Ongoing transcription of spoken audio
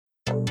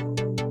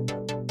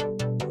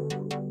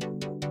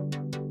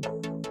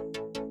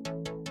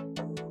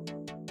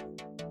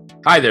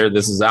Hi there,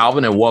 this is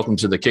Alvin, and welcome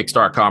to the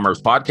Kickstart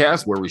Commerce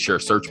Podcast, where we share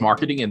search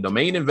marketing and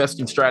domain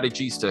investing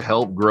strategies to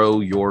help grow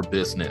your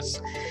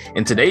business.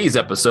 In today's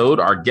episode,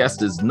 our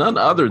guest is none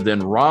other than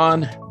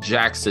Ron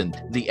Jackson,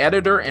 the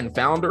editor and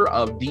founder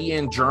of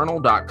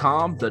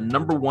dnjournal.com, the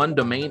 #1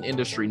 domain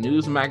industry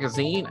news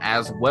magazine,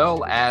 as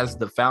well as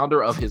the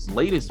founder of his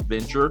latest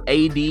venture,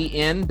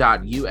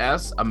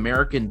 ADN.US,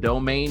 American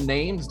Domain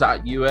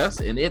Names.us,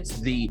 and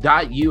it's the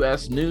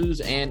 .us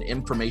news and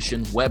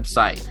information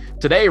website.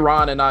 Today,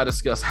 Ron and I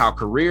discuss how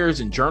careers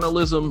in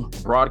journalism,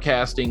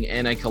 broadcasting,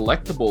 and a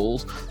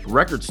collectibles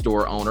record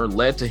store owner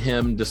led to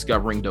him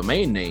discovering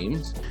domain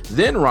names.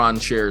 Then Ron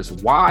shares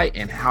why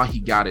and how he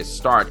got his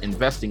start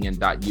investing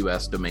in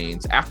 .us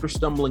domains after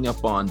stumbling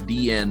upon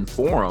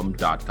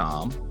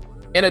dnforum.com.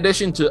 In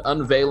addition to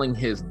unveiling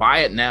his buy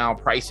it now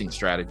pricing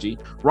strategy,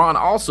 Ron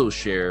also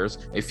shares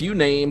a few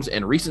names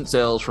and recent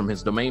sales from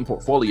his domain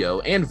portfolio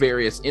and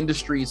various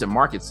industries and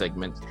market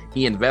segments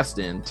he invests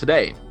in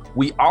today.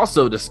 We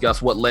also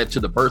discuss what led to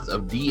the birth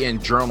of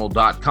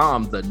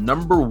dnjournal.com, the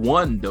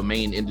 #1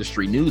 domain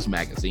industry news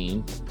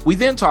magazine. We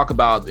then talk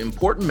about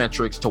important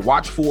metrics to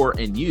watch for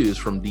and use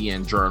from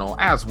DN Journal,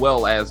 as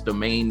well as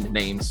domain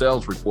name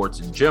sales reports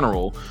in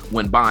general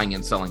when buying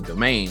and selling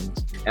domains.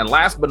 And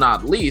last but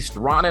not least,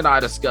 Ron and I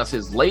discuss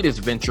his latest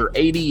venture,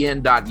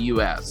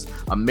 ADN.US,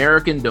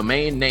 American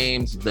Domain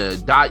Names, the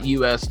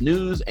 .us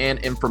news and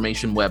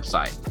information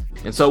website.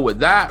 And so with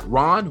that,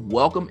 Ron,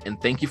 welcome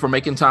and thank you for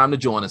making time to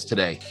join us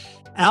today.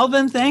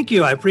 Alvin, thank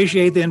you. I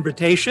appreciate the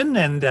invitation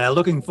and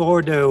looking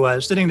forward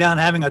to sitting down and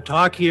having a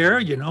talk here.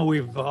 You know,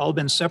 we've all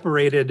been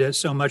separated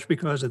so much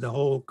because of the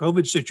whole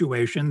COVID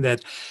situation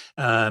that,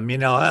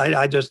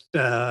 I just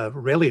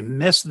really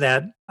miss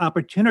that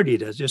opportunity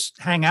to just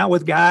hang out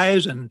with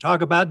guys and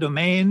talk about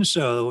domains.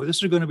 So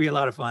this is going to be a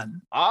lot of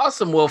fun.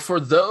 Awesome. Well, for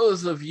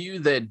those of you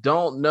that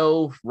don't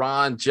know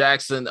Ron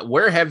Jackson,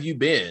 where have you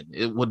been?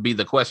 It would be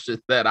the question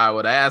that I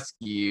would ask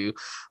you.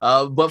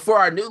 But for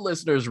our new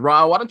listeners,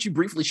 Ron, why don't you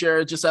briefly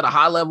share just at a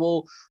high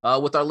level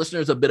with our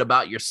listeners a bit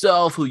about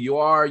yourself, who you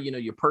are,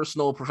 your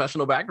personal,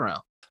 professional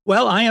background?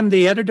 Well, I am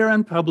the editor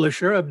and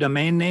publisher of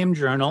Domain Name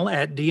Journal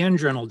at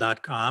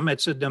dnjournal.com.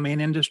 It's a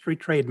domain industry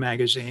trade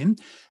magazine.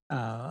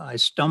 I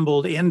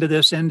stumbled into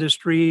this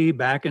industry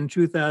back in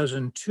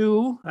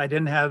 2002. I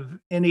didn't have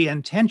any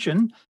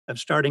intention of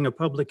starting a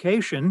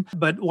publication,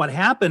 but what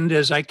happened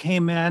is I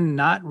came in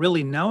not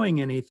really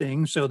knowing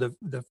anything. So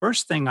the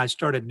first thing I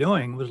started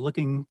doing was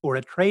looking for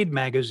a trade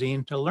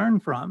magazine to learn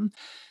from.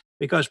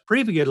 Because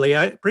previously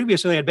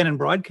I'd been in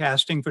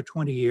broadcasting for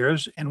 20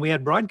 years, and we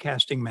had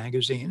broadcasting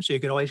magazines, so you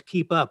could always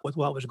keep up with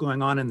what was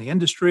going on in the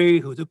industry,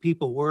 who the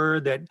people were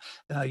that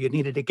you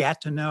needed to get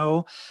to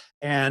know.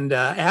 And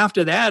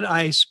after that,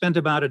 I spent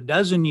about a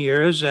dozen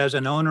years as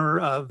an owner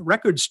of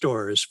record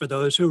stores. For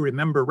those who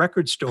remember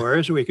record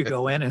stores, we could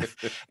go in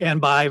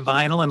and buy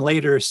vinyl and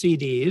later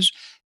CDs.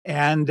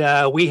 And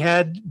we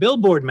had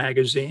Billboard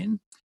magazine.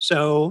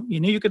 So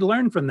you could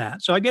learn from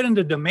that. So I get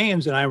into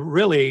domains and I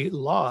really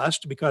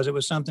lost because it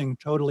was something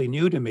totally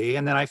new to me.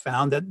 And then I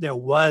found that there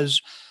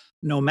was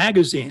no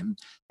magazine.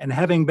 And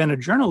having been a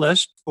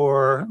journalist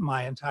for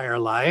my entire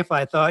life,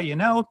 I thought,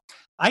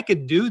 I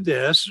could do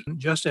this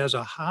just as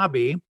a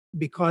hobby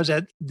because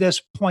at this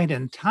point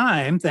in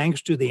time,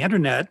 thanks to the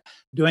internet,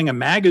 doing a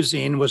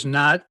magazine was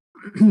not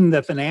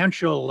the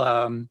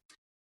financial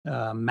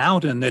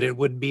mountain that it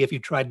would be if you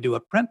tried to do a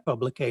print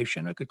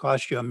publication. It could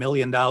cost you $1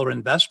 million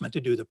investment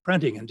to do the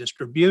printing and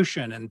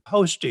distribution and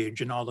postage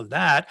and all of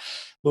that.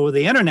 But with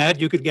the internet,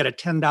 you could get a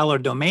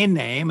 $10 domain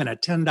name and a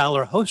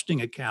 $10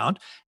 hosting account,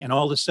 and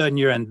all of a sudden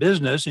you're in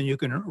business and you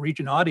can reach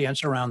an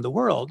audience around the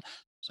world.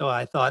 So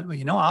I thought,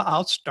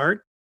 I'll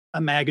start a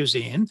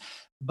magazine.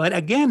 But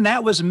again,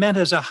 that was meant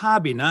as a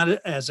hobby, not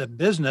as a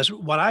business.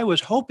 What I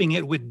was hoping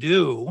it would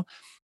do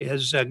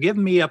is give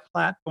me a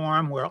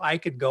platform where I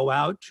could go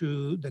out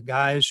to the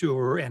guys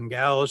and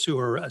gals who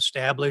were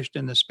established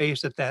in the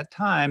space at that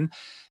time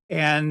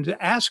and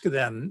ask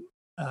them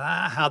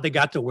how they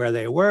got to where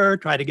they were,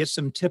 try to get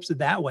some tips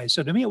that way.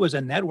 So to me, it was a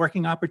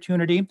networking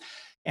opportunity.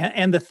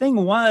 And the thing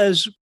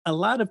was, a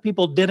lot of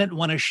people didn't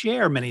want to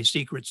share many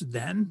secrets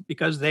then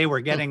because they were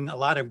getting a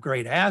lot of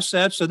great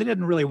assets. So they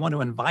didn't really want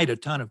to invite a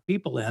ton of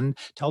people in,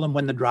 tell them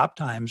when the drop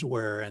times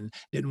were, and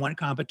didn't want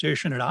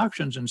competition at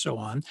auctions and so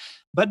on.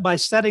 But by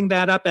setting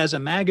that up as a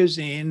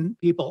magazine,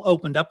 people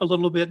opened up a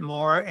little bit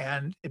more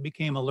and it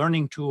became a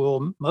learning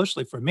tool,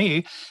 mostly for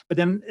me. But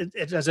then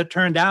as it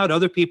turned out,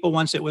 other people,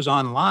 once it was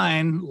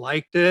online,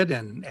 liked it,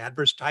 and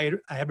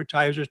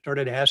advertisers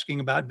started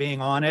asking about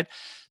being on it.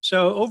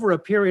 So over a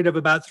period of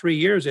about 3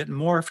 years, it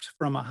morphed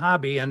from a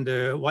hobby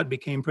into what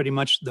became pretty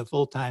much the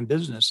full-time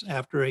business.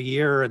 After a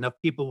year, enough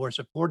people were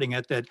supporting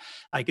it that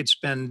I could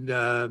spend,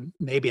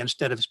 maybe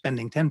instead of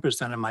spending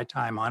 10% of my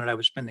time on it, I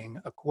was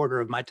spending a quarter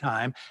of my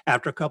time.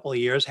 After a couple of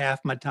years, half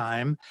my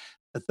time.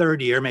 The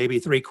third year, maybe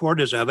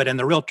 3/4 of it. And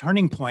the real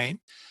turning point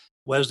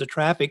was the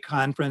Traffic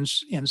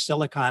Conference in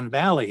Silicon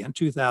Valley in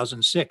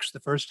 2006, the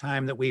first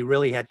time that we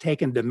really had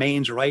taken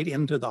domains right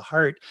into the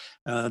heart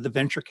of the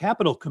venture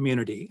capital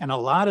community. And a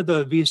lot of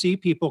the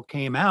VC people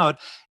came out,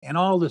 and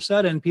all of a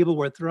sudden, people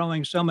were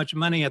throwing so much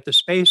money at the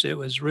space, it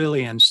was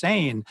really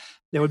insane.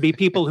 There would be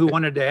people who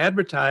wanted to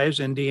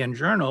advertise in DN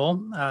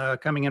Journal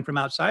coming in from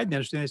outside the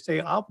industry.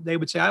 They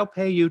would say, I'll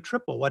pay you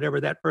triple whatever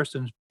that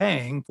person's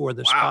paying for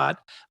the Wow. spot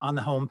on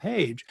the home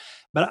page.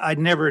 But I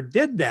never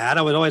did that.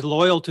 I was always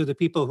loyal to the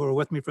people who were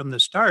with me from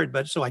the start.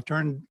 But so I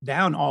turned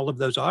down all of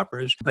those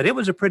offers. But it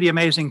was a pretty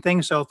amazing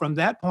thing. So from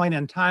that point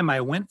in time,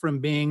 I went from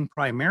being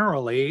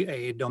primarily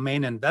a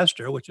domain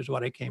investor, which is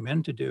what I came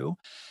in to do,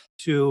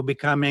 to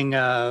becoming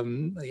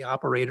the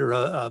operator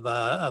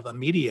of a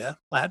media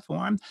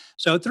platform.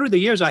 So through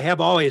the years, I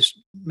have always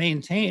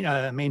maintained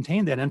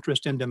that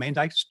interest in domains.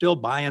 I still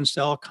buy and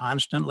sell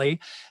constantly.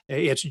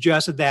 It's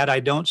just that I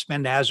don't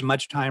spend as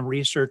much time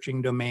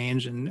researching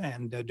domains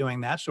and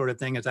doing that sort of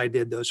thing as I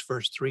did those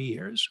first 3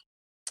 years.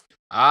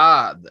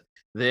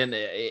 Then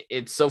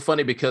it's so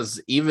funny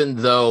because even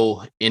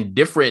though in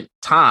different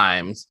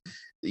times,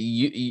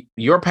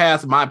 your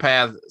path, my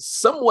path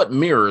somewhat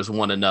mirrors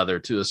one another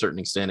to a certain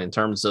extent in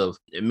terms of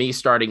me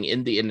starting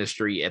in the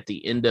industry at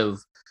the end of, I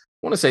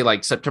want to say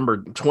like September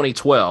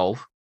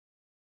 2012.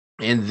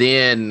 And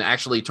then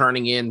actually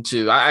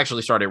I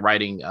actually started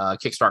writing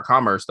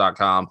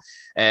kickstartcommerce.com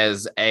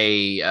as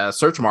a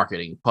search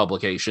marketing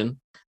publication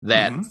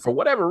that for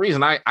whatever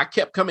reason, I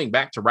kept coming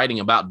back to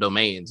writing about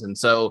domains. And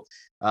so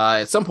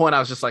at some point I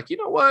was just like, you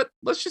know what,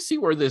 let's just see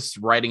where this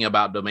writing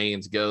about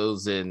domains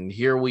goes. And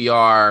here we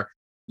are,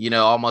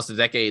 almost a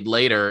decade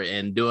later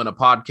and doing a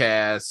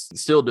podcast,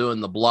 still doing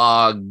the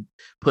blog,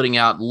 putting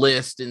out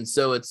lists. And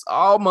so it's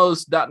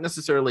almost not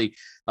necessarily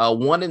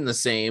one and the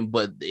same,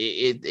 but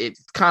it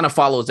kind of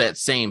follows that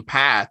same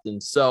path.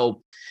 And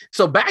so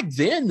back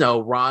then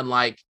though, Ron,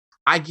 like,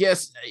 I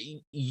guess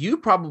you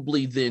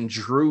probably then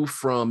drew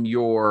from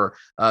your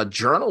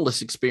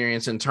journalist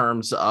experience in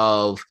terms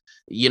of,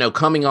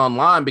 coming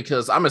online,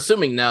 because I'm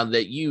assuming now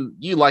that you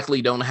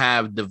likely don't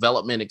have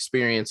development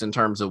experience in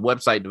terms of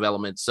website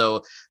development.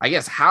 So I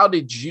guess, how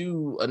did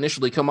you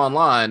initially come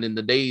online in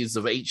the days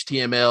of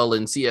HTML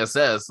and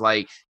CSS?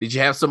 Like, did you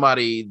have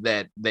somebody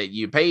that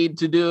you paid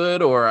to do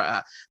it,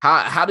 or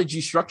how did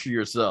you structure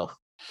yourself?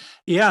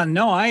 Yeah,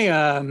 no, I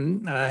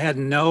had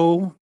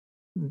no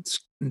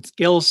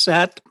skill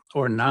set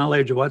or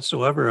knowledge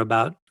whatsoever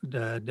about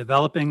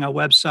developing a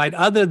website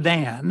other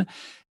than,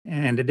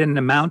 and it didn't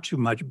amount to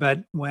much,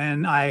 but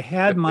when I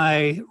had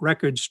my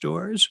record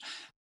stores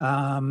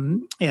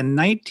in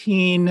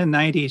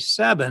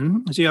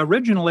 1997,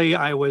 originally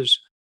I was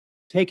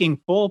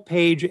taking full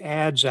page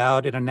ads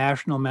out in a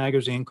national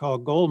magazine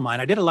called Goldmine.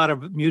 I did a lot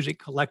of music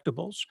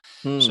collectibles.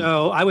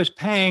 So I was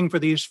paying for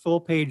these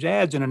full page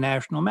ads in a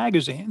national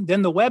magazine.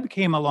 Then the web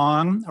came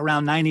along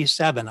around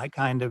 97. I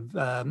kind of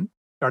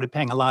started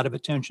paying a lot of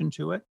attention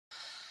to it.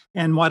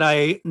 And what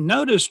I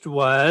noticed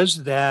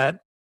was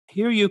that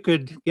here you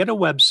could get a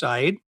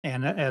website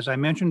and, as I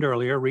mentioned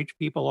earlier, reach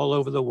people all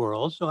over the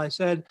world. So I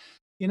said,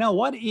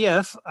 what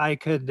if I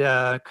could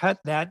cut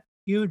that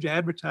huge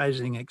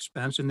advertising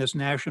expense in this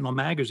national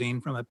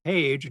magazine from a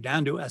page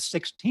down to a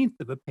 16th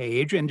of a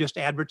page and just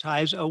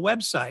advertise a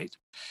website.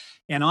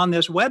 And on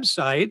this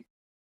website,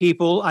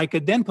 I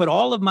could then put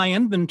all of my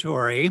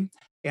inventory.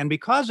 And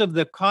because of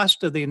the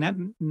cost of the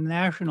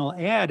national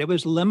ad, it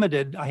was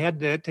limited. I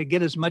had to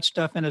get as much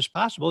stuff in as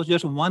possible. It's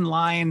just one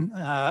line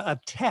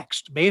of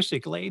text,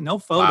 basically, no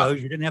photos. Wow.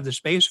 You didn't have the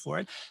space for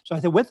it. So I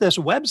thought, with this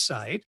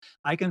website,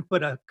 I can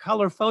put a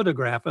color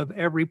photograph of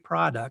every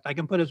product. I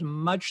can put as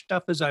much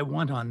stuff as I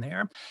want on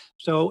there.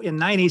 So in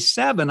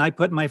 97, I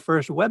put my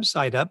first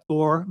website up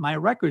for my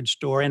record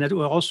store, and it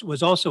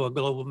was also a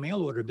global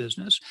mail order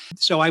business.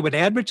 So I would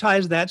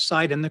advertise that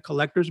site in the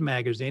Collector's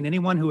Magazine.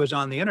 Anyone who was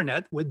on the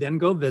internet would then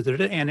go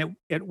visit it, and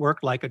it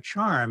worked like a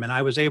charm. And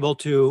I was able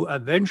to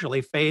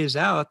eventually phase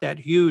out that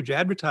huge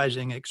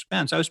advertising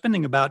expense. I was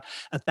spending about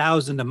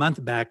 $1,000 a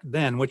month back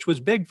then, which was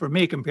big for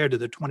me compared to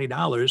the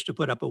 $20 to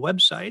put up a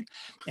website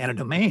and a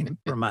domain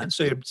per month.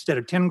 So instead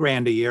of 10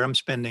 grand a year, I'm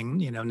spending,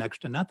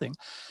 next to nothing.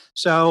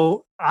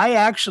 So I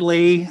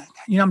actually,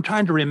 I'm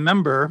trying to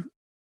remember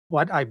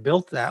what I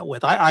built that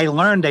with. I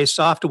learned a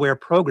software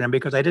program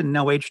because I didn't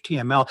know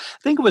HTML. I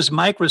think it was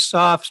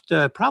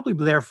Microsoft, probably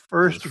their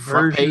first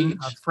version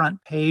of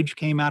Front Page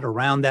came out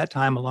around that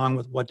time, along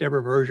with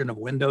whatever version of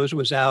Windows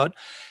was out.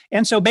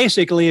 And so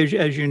basically,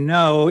 as you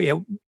know, it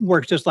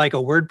works just like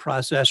a word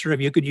processor.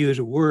 If you could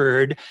use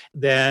Word,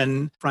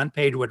 then Front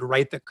Page would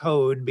write the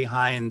code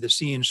behind the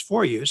scenes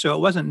for you. So it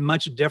wasn't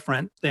much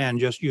different than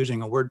just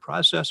using a word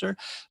processor.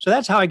 So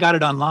that's how I got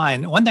it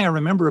online. One thing I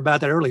remember about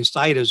that early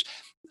site is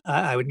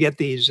I would get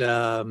these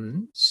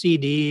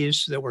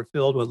CDs that were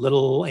filled with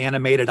little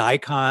animated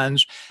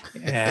icons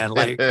and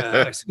like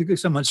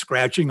someone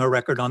scratching a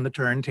record on the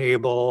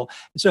turntable.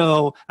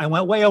 So I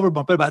went way over,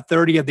 but put about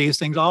 30 of these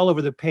things all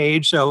over the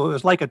page. So it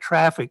was like a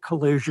traffic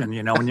collision,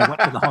 when you went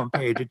to the home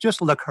page. It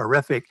just looked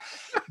horrific,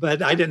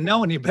 but I didn't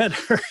know any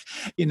better,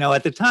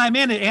 at the time,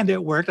 and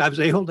it worked. I was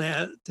able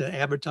to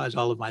advertise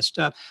all of my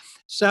stuff.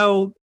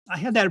 So I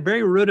had that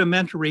very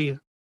rudimentary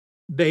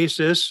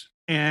basis.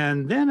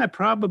 And then I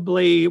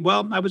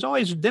was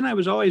always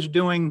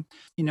doing,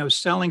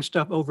 selling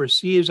stuff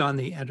overseas on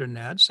the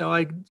internet. So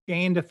I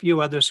gained a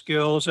few other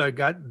skills. I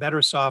got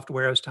better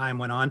software as time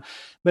went on.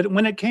 But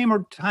when it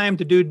came time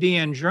to do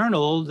DN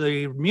Journal,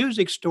 the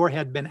music store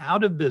had been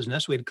out of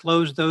business. We'd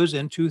closed those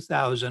in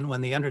 2000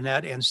 when the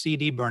internet and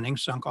CD burning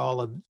sunk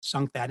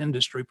that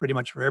industry pretty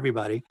much for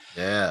everybody.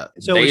 Yeah.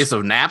 So days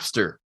of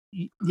Napster.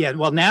 Yeah,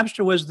 well,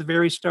 Napster was the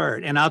very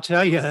start. And I'll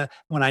tell you,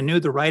 when I knew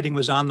the writing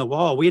was on the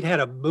wall, we'd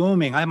had a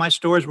booming, my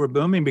stores were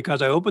booming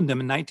because I opened them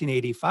in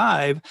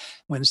 1985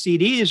 when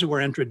CDs were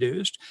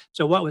introduced.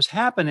 So what was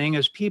happening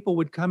is people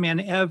would come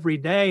in every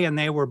day and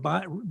they were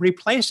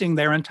replacing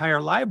their entire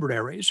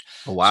libraries.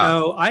 Oh, wow.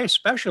 So I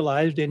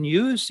specialized in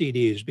used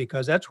CDs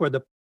because that's where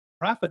the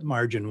profit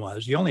margin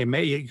was. You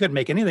couldn't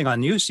make anything on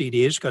new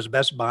CDs because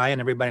Best Buy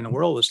and everybody in the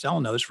world was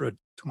selling those for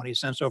 20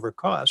 cents over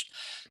cost.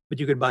 But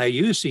you could buy a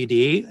used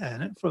CD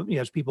and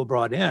as people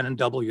brought in and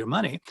double your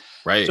money.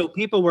 Right. So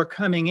people were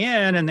coming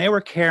in and they were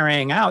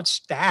carrying out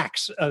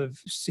stacks of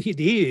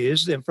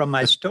CDs from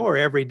my store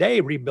every day,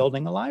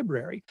 rebuilding a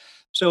library.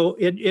 So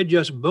it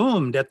just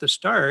boomed at the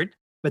start.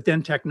 But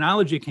then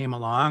technology came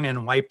along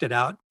and wiped it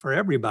out for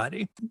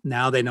everybody.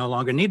 Now they no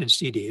longer needed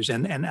CDs.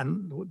 And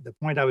the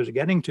point I was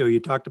getting to, you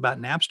talked about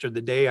Napster.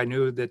 The day I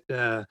knew that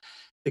the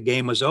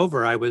game was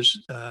over, I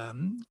was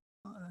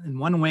in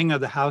one wing of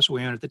the house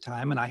we owned at the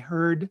time, and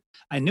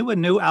I knew a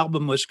new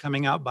album was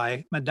coming out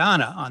by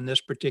Madonna on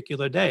this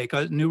particular day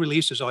because new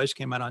releases always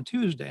came out on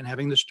Tuesday. And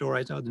having the store,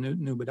 I thought the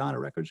new Madonna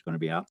record is going to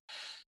be out.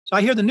 So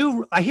I hear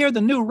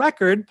the new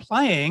record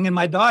playing, and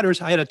I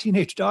had a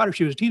teenage daughter.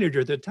 She was a teenager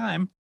at the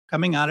time,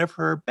 coming out of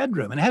her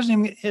bedroom, and it hasn't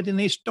even hit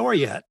any store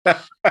yet.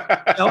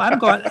 So I'm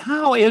going,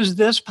 how is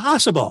this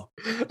possible?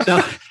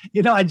 So,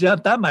 I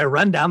jumped up, I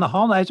run down the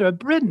hall, and I said,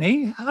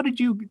 Brittany,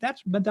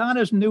 that's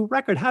Madonna's new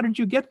record. How did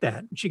you get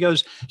that? And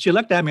she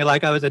looked at me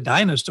like I was a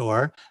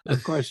dinosaur.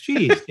 Of course,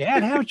 geez,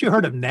 Dad, haven't you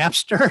heard of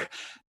Napster?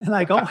 And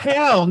I go,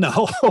 hell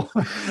no.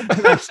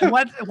 And I said,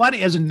 what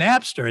is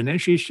Napster? And then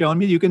she's showing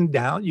me you could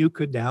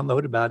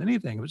download about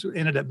anything. It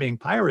ended up being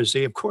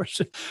piracy, of course,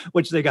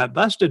 which they got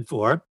busted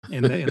for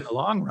in the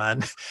long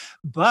run.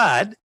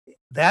 But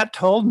that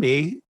told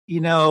me,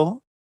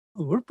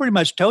 we're pretty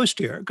much toast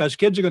here because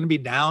kids are going to be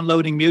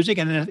downloading music.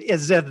 And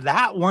as if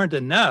that weren't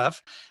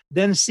enough,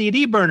 then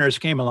CD burners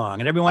came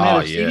along and everyone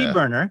had a CD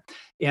burner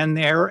in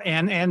there,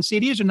 and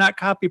CDs are not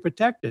copy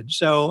protected.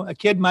 So a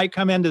kid might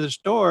come into the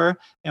store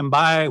and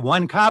buy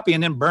one copy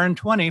and then burn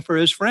 20 for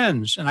his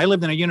friends. And I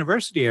lived in a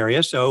university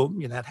area, so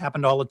that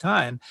happened all the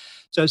time.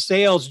 So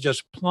sales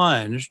just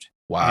plunged.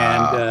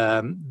 Wow.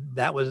 And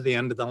that was the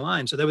end of the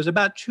line. So there was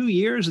about 2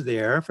 years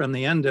there from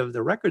the end of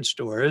the record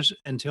stores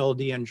until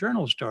DN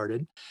Journal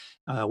started,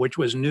 which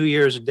was New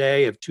Year's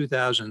Day of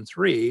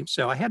 2003.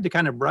 So I had to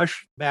kind of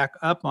brush back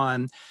up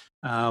on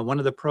one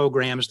of the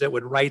programs that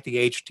would write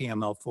the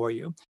HTML for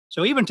you.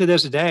 So even to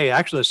this day,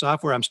 actually the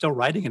software, I'm still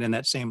writing it in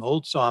that same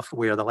old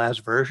software, the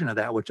last version of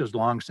that, which has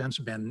long since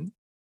been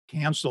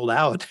canceled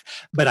out.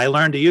 But I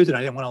learned to use it.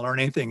 I didn't want to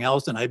learn anything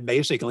else. And I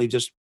basically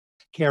just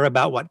care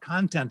about what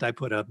content I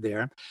put up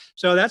there.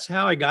 So that's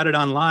how I got it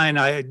online.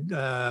 I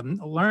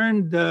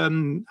learned,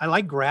 I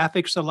like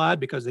graphics a lot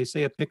because they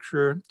say a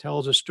picture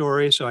tells a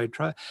story. So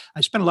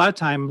I spent a lot of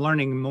time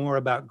learning more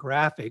about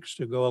graphics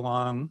to go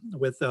along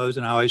with those.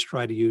 And I always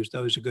try to use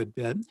those a good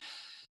bit.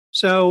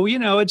 So,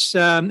 it's,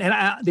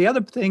 the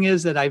other thing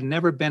is that I've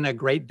never been a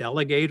great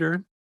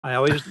delegator. I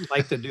always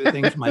like to do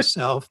things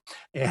myself,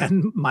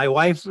 and my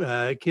wife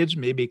kids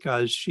me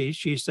because she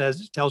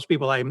tells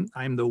people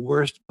I'm the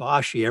worst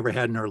boss she ever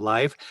had in her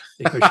life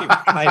because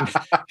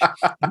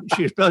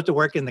she was supposed to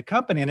work in the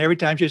company, and every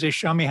time she says,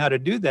 "Show me how to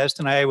do this,"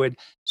 and I would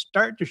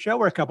start to show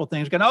her a couple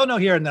things, going, "Oh no,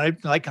 here," and then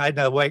I'd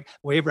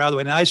wave her out of the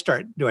way, and I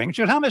start doing it.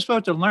 She goes, "How am I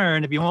supposed to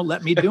learn if you won't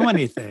let me do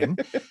anything?"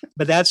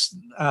 But that's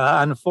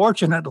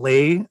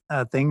unfortunately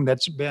a thing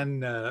that's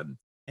been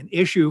an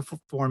issue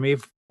for me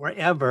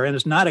forever, and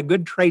it's not a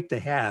good trait to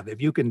have. If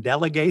you can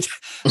delegate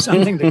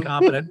something to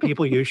competent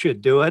people, you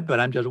should do it. But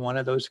I'm just one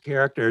of those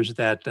characters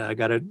that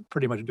got to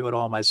pretty much do it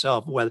all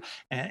myself.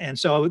 And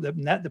so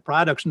the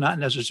product's not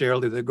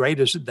necessarily the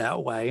greatest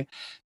that way,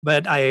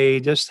 but I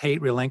just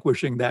hate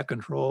relinquishing that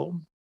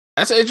control.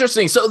 That's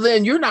interesting. So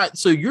then you're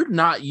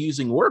not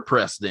using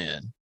WordPress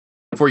then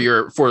for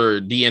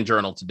DN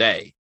Journal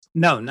today.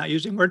 No, not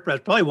using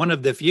WordPress. Probably one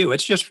of the few.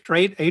 It's just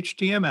straight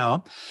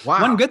HTML.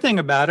 Wow. One good thing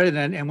about it,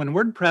 and when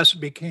WordPress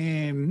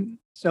became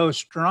so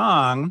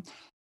strong,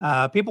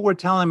 People were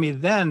telling me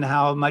then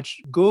how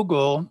much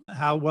Google,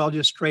 how well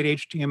just straight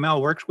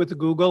HTML works with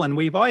Google, and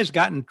we've always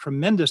gotten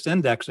tremendous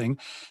indexing.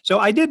 So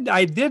I did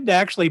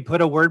actually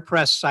put a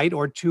WordPress site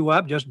or two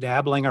up, just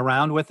dabbling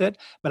around with it,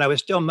 but I was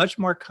still much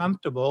more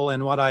comfortable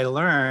in what I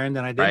learned,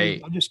 and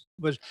Right. I just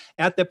was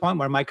at the point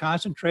where my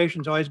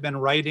concentration's always been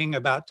writing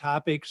about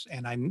topics,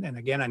 and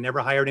again, I never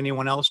hired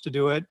anyone else to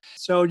do it.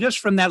 So just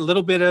from that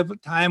little bit of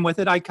time with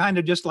it, I kind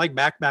of just like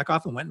back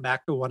off and went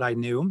back to what I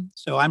knew.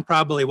 So I'm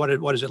probably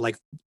what is it like?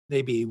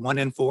 Maybe 1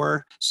 in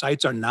 4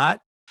 sites are not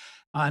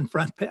on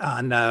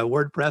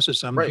WordPress is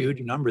some Right.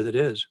 huge number that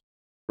is.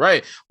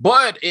 Right.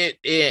 But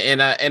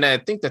and I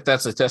think that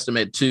that's a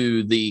testament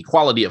to the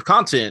quality of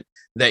content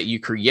that you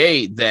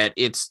create, that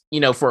it's,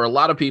 for a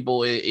lot of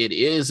people, it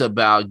is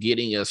about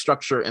getting a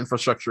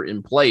infrastructure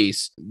in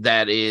place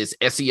that is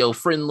SEO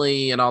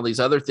friendly and all these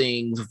other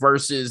things,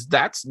 versus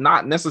that's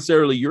not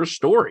necessarily your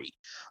story.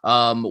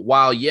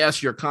 While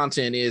yes, your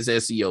content is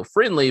SEO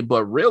friendly,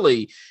 but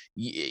really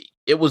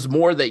it was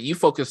more that you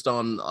focused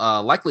on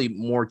likely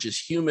more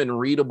just human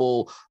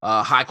readable,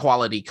 high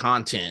quality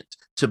content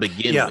to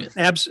begin Yeah, with.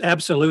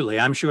 absolutely.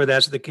 I'm sure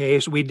that's the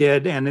case. We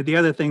did. And the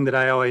other thing that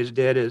I always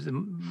did is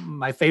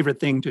my favorite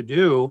thing to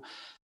do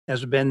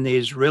has been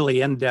these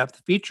really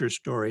in-depth feature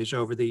stories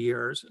over the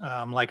years,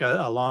 like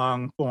a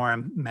long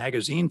form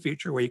magazine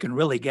feature where you can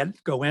really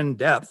go in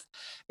depth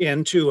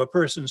into a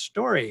person's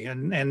story.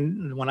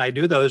 And when I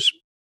do those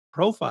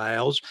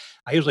profiles,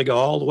 I usually go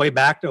all the way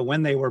back to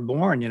when they were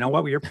born.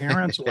 What were your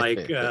parents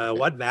like?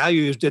 What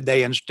values did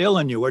they instill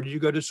in you? Where did you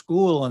go to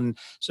school? And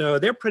so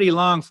they're pretty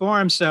long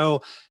form.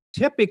 So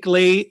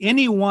typically,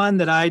 anyone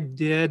that I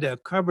did a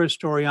cover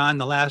story on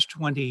the last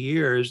 20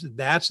 years,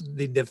 that's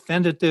the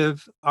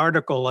definitive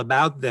article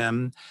about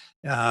them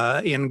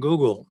in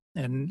Google.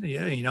 And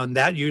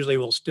that usually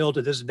will still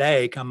to this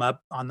day come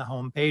up on the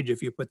home page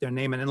if you put their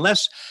name in,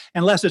 unless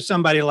it's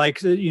somebody like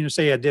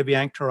say a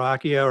Divyank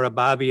Tarakia or a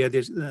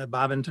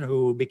Bhavin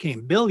who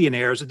became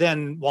billionaires.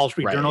 Then Wall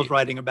Street Journal's Right.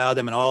 writing about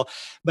them and all.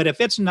 But if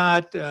it's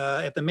not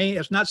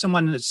it's not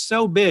someone that's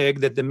so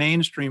big that the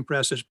mainstream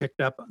press has picked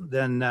up,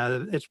 then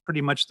it's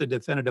pretty much the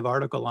definitive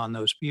article on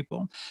those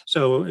people.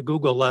 So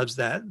Google loves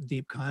that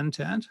deep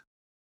content.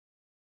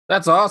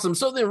 That's awesome.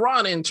 So then,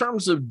 Ron, in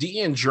terms of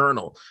DN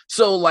Journal,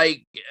 so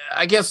like,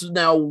 I guess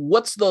now,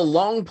 what's the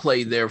long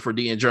play there for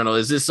DN Journal?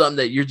 Is this something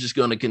that you're just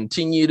going to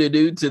continue to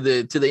do to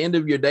the end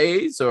of your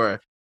days,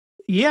 or?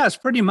 Yes,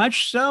 pretty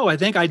much so. I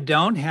think I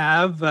don't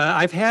have.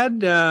 I've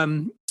had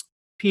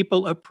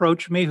people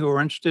approach me who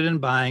are interested in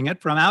buying it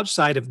from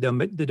outside of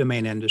the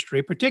domain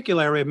industry.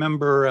 Particularly, I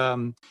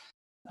remember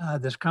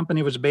this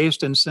company was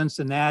based in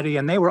Cincinnati,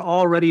 and they were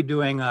already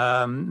doing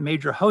a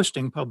major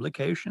hosting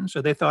publication.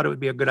 So they thought it would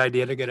be a good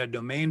idea to get a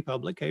domain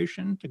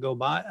publication to go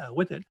buy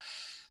with it.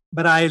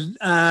 But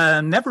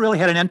I never really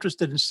had an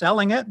interest in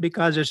selling it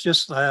because it's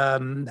just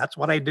that's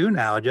what I do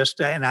now.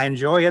 And I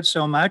enjoy it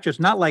so much. It's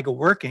not like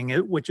working,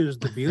 which is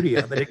the beauty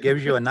of it. It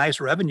gives you a nice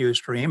revenue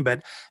stream.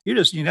 But you're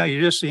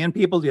just seeing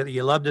people that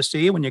you love to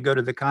see when you go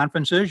to the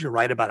conferences. You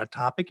write about a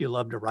topic you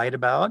love to write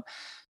about.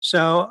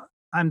 So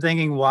I'm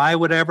thinking, why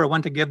would I ever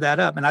want to give that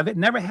up? And I've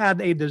never had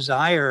a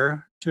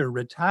desire to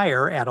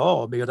retire at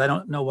all because I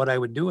don't know what I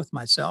would do with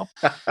myself.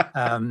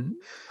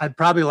 I'd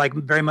probably like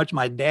very much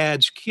my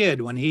dad's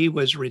kid when he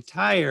was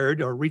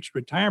retired or reached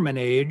retirement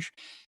age.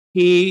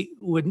 He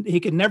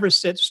could never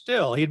sit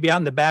still. He'd be out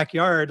in the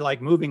backyard,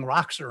 like moving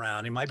rocks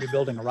around. He might be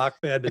building a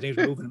rock bed, but he's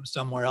moving them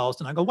somewhere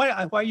else. And I go,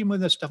 why are you moving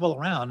this stuff all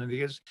around? And he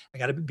goes, I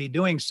got to be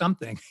doing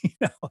something,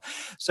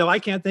 So I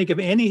can't think of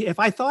any. If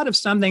I thought of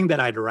something that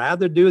I'd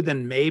rather do,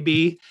 then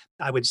maybe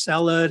I would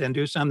sell it and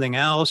do something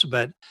else.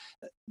 But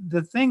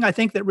the thing I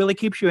think that really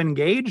keeps you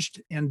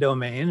engaged in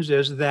domains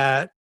is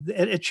that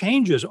it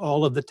changes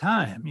all of the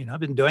time. I've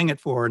been doing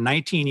it for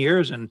 19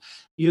 years, and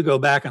you go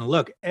back and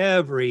look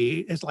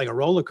it's like a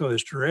roller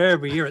coaster.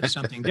 Every year it's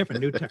something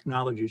different. New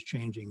technology is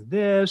changing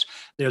this.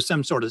 There's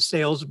some sort of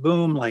sales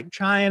boom like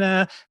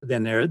China.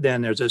 Then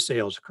there's a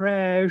sales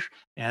crash.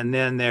 And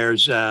then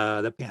there's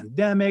the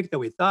pandemic that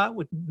we thought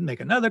would make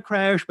another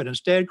crash, but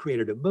instead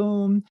created a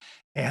boom.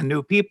 And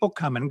new people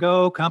come and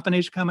go,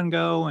 companies come and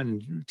go,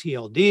 and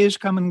TLDs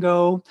come and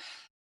go.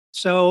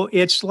 So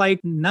it's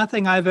like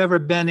nothing I've ever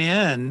been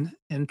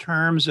in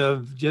terms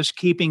of just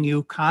keeping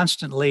you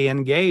constantly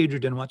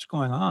engaged in what's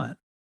going on.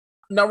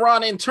 Now,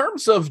 Ron, in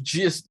terms of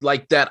just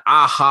like that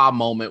aha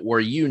moment where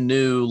you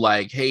knew,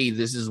 like, hey,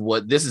 this is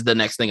the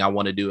next thing I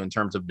want to do in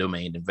terms of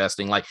domain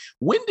investing. Like,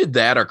 when did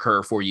that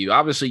occur for you?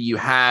 Obviously, you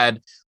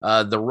had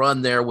the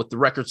run there with the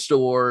record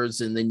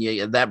stores, and then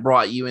that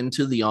brought you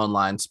into the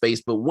online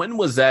space. But when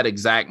was that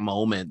exact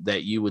moment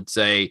that you would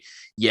say,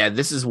 yeah,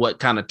 this is what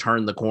kind of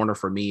turned the corner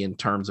for me in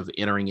terms of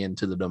entering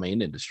into the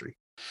domain industry?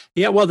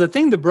 Yeah, well, the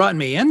thing that brought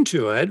me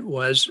into it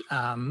was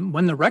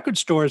when the record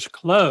stores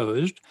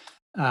closed.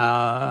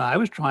 I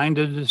was trying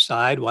to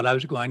decide what I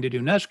was going to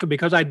do next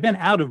because I'd been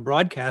out of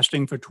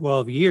broadcasting for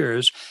 12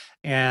 years.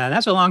 And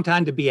that's a long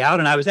time to be out.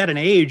 And I was at an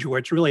age where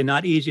it's really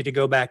not easy to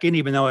go back in,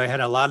 even though I had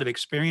a lot of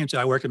experience.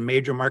 I worked at a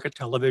major market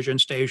television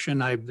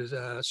station. I was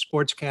a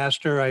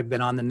sportscaster. I've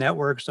been on the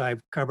networks.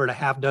 I've covered a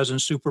half dozen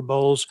Super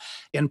Bowls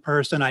in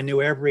person. I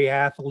knew every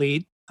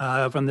athlete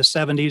from the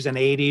 70s and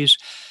 80s.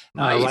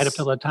 Right up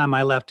till the time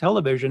I left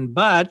television.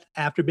 But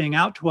after being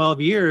out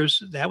 12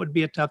 years, that would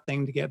be a tough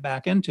thing to get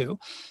back into.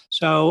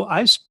 So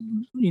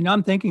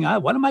I'm thinking,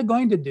 what am I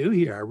going to do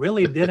here? I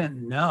really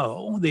didn't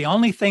know. The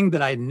only thing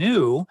that I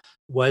knew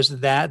was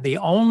that the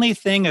only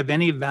thing of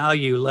any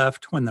value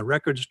left when the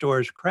record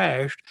stores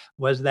crashed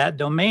was that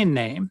domain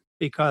name,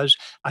 because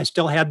I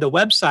still had the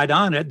website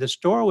on it. The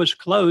store was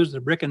closed,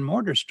 the brick and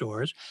mortar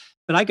stores,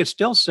 but I could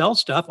still sell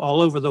stuff all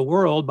over the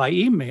world by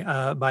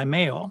email, by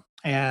mail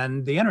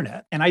and the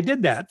internet. And I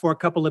did that for a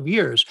couple of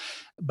years.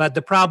 But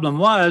the problem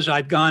was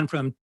I'd gone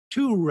from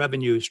two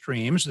revenue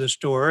streams, the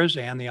stores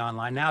and the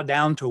online, now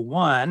down to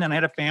one. And I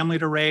had a family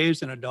to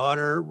raise and a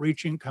daughter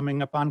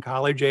coming up on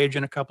college age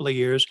in a couple of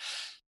years.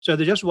 So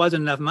there just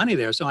wasn't enough money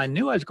there. So I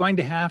knew I was going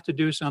to have to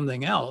do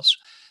something else,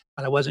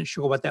 but I wasn't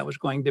sure what that was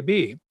going to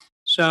be.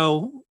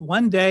 So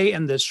one day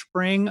in the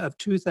spring of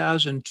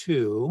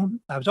 2002,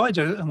 I was always,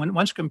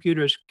 once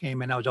computers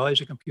came in, I was always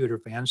a computer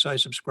fan. So I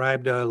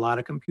subscribed to a lot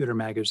of computer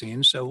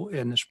magazines. So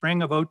in the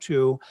spring of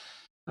 2002,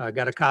 I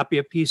got a copy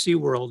of PC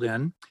World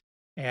in,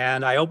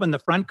 and I opened the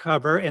front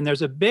cover, and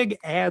there's a big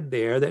ad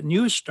there that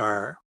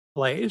Newstar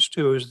placed,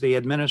 who is the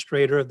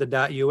administrator of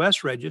the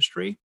 .us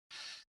registry.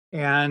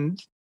 And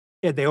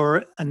they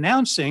were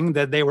announcing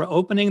that they were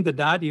opening the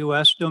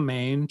 .us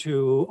domain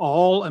to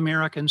all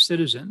American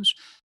citizens.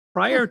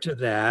 Prior to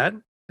that,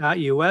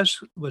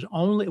 .us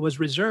was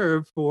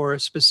reserved for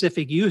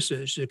specific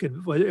uses.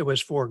 It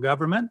was for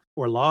government,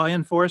 for law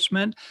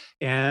enforcement,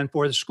 and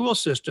for the school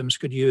systems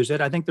could use it.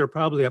 I think there are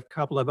probably a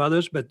couple of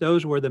others, but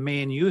those were the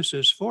main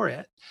uses for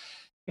it.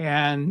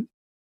 And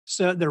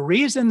so the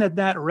reason that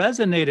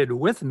resonated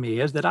with me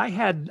is that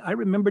I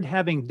remembered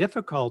having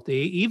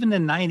difficulty even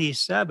in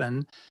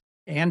 97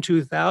 and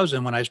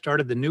 2000, when I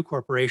started the new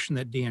corporation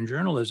that DN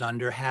Journal is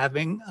under,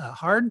 having a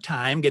hard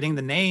time getting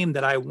the name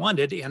that I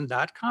wanted in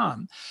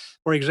 .com.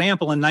 For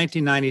example, in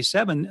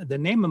 1997, the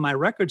name of my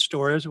record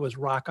stores was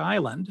Rock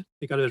Island,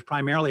 because it was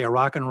primarily a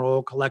rock and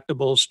roll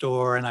collectibles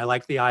store, and I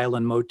liked the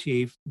island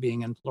motif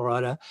being in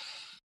Florida.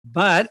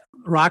 But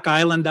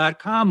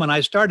rockisland.com, when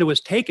I started,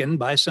 was taken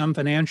by some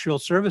financial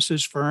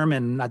services firm,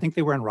 and I think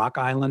they were in Rock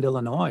Island,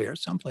 Illinois, or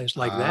someplace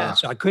like that.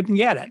 So I couldn't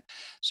get it.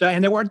 So,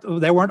 and there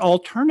weren't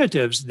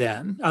alternatives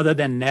then, other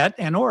than net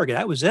and org.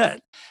 That was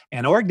it.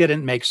 And org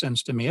didn't make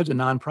sense to me as a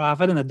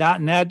nonprofit. And the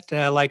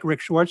 .net, like Rick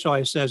Schwartz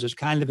always says, is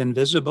kind of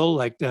invisible.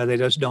 Like they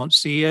just don't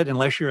see it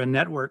unless you're a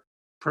network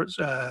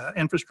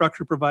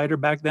infrastructure provider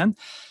back then.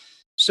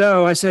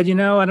 So I said, I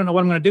don't know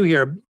what I'm going to do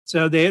here.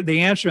 So the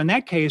answer in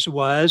that case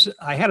was,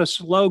 I had a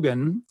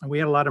slogan. We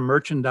had a lot of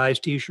merchandise,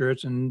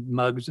 T-shirts and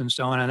mugs and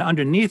so on. And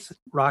underneath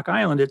Rock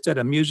Island, it said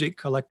a music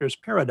collector's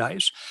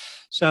paradise.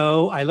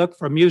 So I looked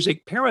for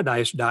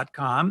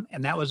musicparadise.com,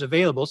 and that was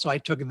available. So I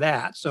took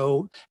that.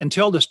 So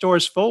until the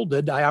stores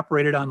folded, I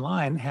operated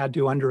online, had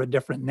to under a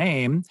different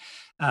name.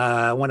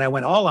 When I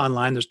went all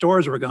online, the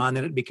stores were gone,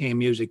 then it became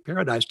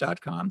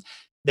musicparadise.com.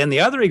 Then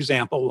the other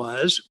example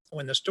was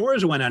when the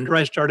stores went under,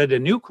 I started a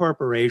new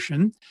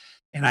corporation,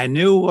 and I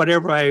knew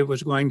whatever I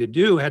was going to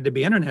do had to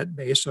be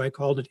internet-based, so I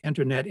called it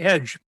Internet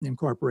Edge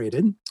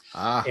Incorporated.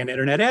 And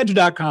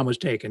InternetEdge.com was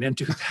taken in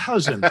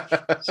 2000.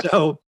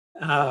 So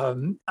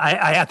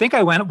I think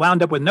I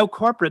wound up with no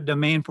corporate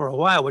domain for a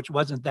while, which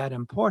wasn't that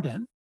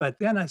important. But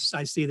then I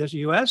see this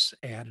US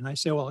ad, and I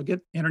say, well, I'll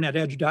get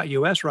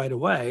internetedge.us right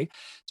away.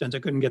 Since I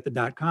couldn't get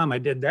the .com, I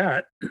did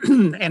that.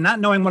 And not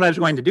knowing what I was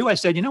going to do, I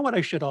said, you know what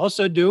I should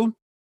also do?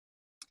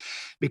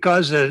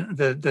 Because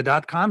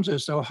the .coms are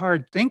so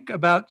hard, think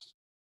about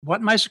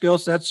what my skill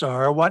sets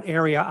are, what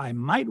area I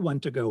might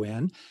want to go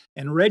in,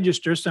 and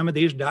register some of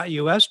these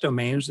 .us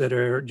domains that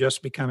are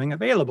just becoming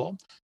available.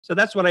 So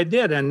that's what I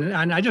did. And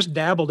I just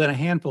dabbled in a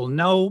handful,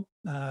 no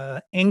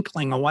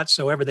inkling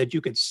whatsoever that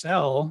you could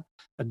sell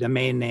a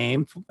domain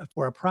name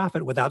for a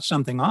profit without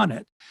something on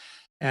it.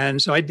 And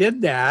so I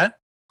did that,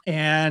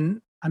 and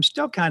I'm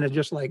still kind of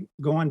just like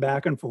going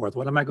back and forth.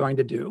 What am I going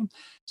to do?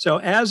 So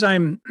as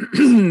I'm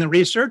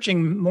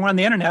researching more on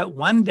the internet,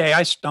 one day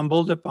I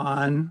stumbled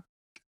upon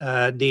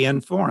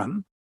DN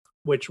Forum,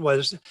 which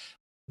was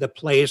the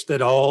place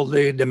that all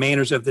the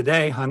domainers of the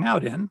day hung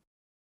out in.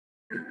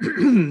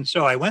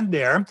 So I went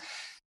there,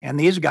 and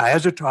these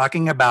guys are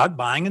talking about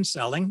buying and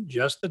selling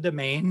just the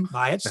domain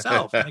by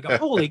itself. And I go,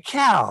 holy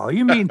cow,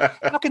 you mean,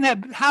 how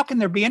can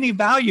there be any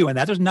value in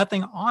that? There's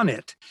nothing on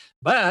it.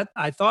 But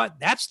I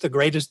thought that's the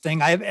greatest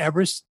thing I've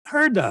ever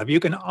heard of. You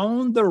can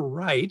own the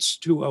rights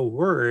to a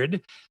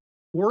word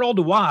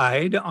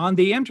worldwide on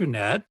the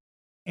internet.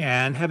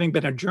 And having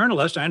been a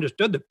journalist, I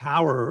understood the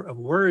power of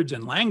words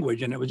and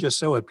language, and it was just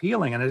so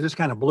appealing. And it just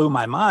kind of blew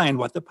my mind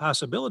what the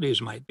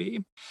possibilities might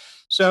be.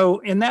 So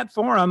in that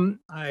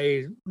forum,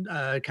 I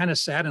kind of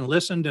sat and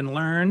listened and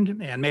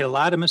learned and made a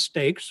lot of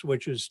mistakes,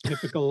 which is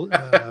typical.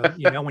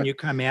 When you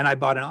come in, I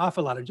bought an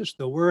awful lot of just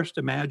the worst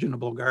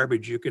imaginable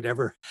garbage you could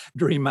ever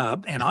dream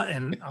up, and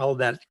all of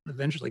that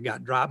eventually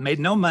got dropped. Made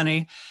no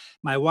money.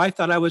 My wife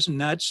thought I was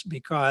nuts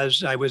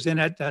because I was in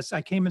it.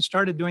 I came and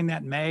started doing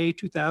that in May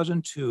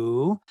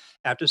 2002.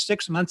 After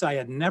 6 months, I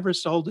had never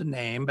sold a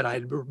name, but I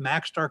had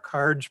maxed our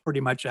cards pretty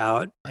much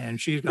out. And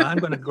she's gone, I'm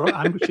going to grow.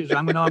 I'm going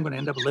to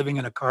end up living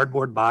in a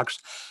cardboard box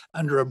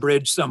under a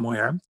bridge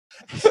somewhere.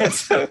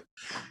 So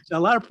a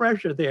lot of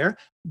pressure there.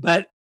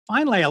 But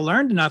finally, I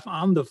learned enough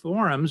on the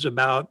forums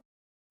about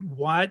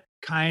what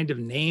kind of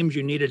names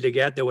you needed to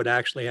get that would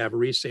actually have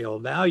resale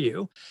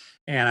value.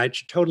 And I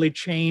totally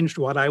changed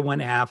what I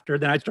went after.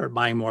 Then I started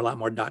buying a lot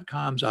more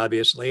 .coms,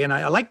 obviously. And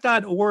I like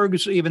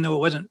 .orgs, even though it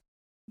wasn't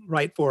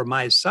right for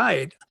my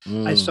site.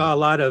 I saw a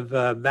lot of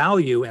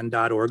value in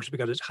 .orgs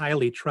because it's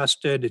highly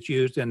trusted. It's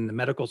used in the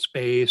medical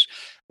space.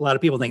 A lot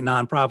of people think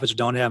nonprofits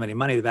don't have any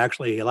money. A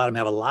lot of them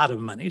have a lot of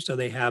money. So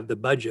they have the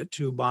budget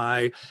to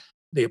buy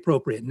the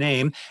appropriate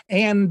name.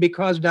 And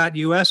because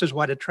 .us is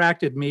what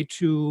attracted me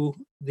to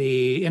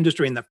the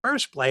industry in the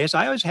first place,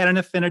 I always had an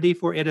affinity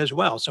for it as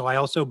well. So I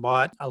also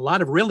bought a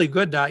lot of really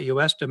good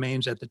 .us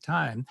domains at the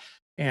time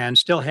and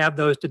still have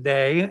those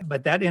today.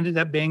 But that ended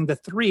up being the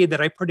three that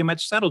I pretty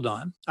much settled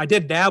on. I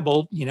did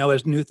dabble,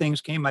 as new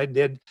things came, probably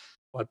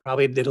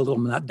did a little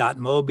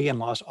 .mobi and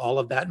lost all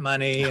of that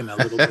money and a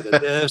little bit of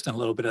this and a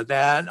little bit of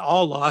that,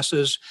 all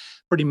losses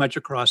pretty much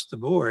across the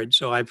board.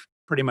 So I've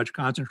pretty much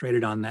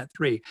concentrated on that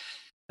three.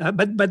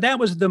 But that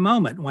was the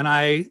moment when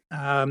I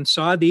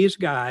saw these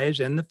guys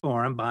in the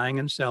forum buying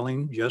and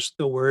selling just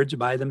the words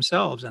by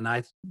themselves. And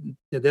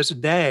to this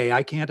day,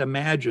 I can't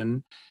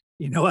imagine,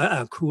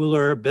 a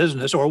cooler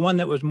business or one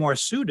that was more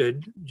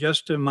suited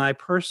just to my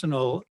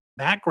personal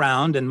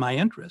background and my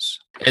interests.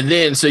 And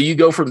then, so you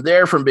go from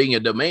there, from being a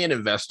domain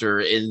investor,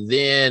 and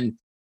then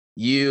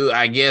you,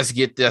 I guess,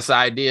 get this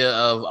idea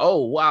of,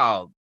 oh,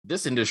 wow,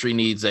 this industry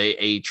needs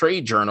a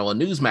trade journal, a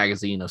news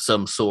magazine of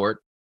some sort.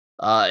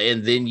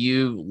 And then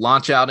you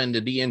launch out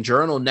into DN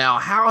Journal. Now,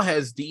 how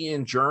has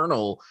DN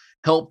Journal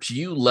helped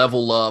you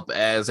level up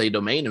as a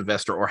domain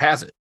investor, or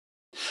has it?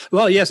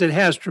 Well, yes, it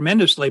has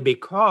tremendously,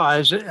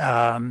 because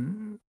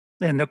in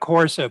the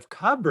course of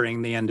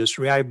covering the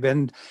industry, I've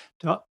been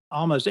to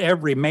almost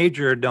every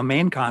major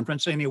domain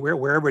conference anywhere,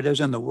 wherever it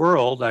is in the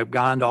world. I've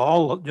gone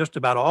to just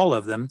about all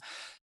of them.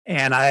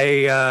 And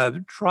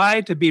I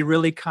try to be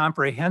really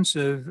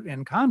comprehensive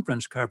in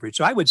conference coverage.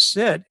 So I would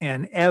sit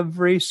in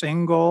every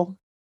single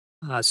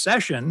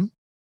session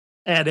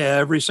at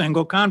every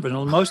single conference.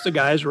 Well, most of the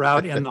guys are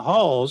out in the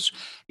halls,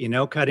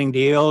 cutting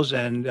deals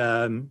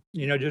and,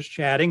 just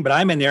chatting. But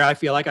I'm in there. I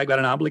feel like I've got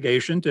an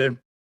obligation to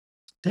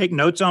take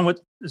notes on what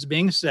is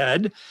being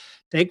said,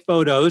 take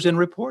photos, and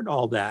report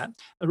all that.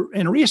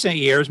 In more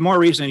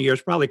recent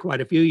years, probably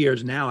quite a few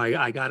years now,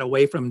 I got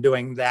away from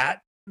doing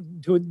that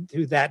to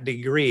that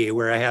degree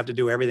where I have to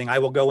do everything. I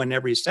will go in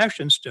every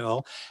session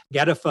still,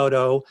 get a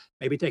photo,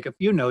 maybe take a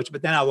few notes,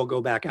 but then I will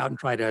go back out and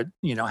try to,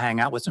 hang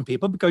out with some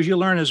people, because you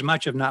learn as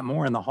much, if not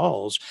more, in the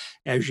halls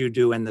as you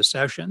do in the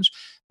sessions.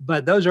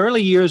 But those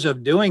early years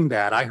of doing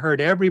that, I heard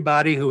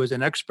everybody who was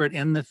an expert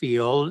in the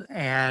field,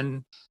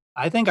 and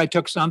I think I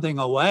took something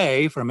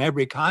away from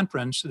every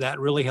conference that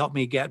really helped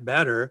me get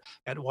better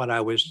at what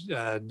I was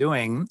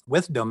doing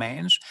with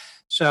domains.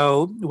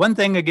 So one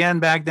thing, again,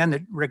 back then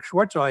that Rick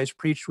Schwartz always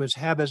preached was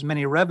have as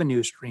many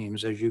revenue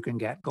streams as you can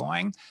get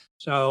going.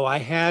 So I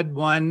had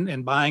one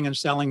in buying and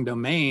selling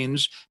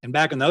domains. And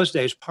back in those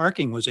days,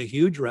 parking was a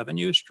huge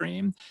revenue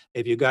stream.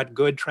 If you got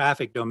good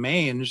traffic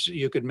domains,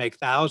 you could make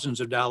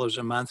thousands of dollars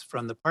a month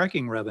from the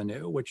parking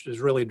revenue, which has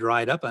really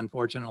dried up,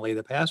 unfortunately,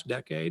 the past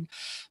decade.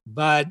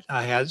 But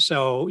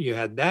you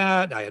had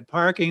that, I had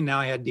parking, now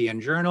I had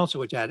DN Journal,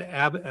 which had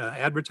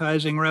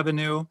advertising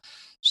revenue.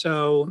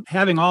 So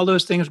having all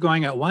those things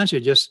going at once,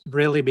 it just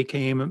really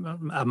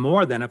became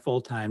more than a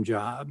full-time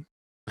job.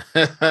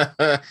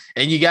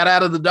 And you got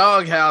out of the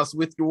doghouse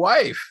with your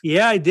wife.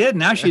 Yeah, I did.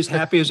 Now she's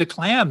happy as a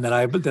clam that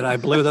I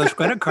blew those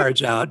credit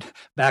cards out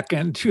back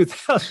in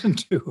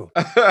 2002.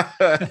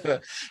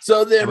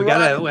 So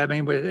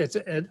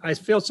then I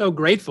feel so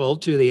grateful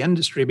to the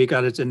industry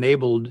because it's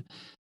enabled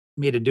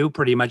me to do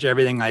pretty much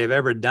everything I've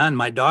ever done.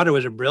 My daughter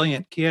was a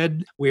brilliant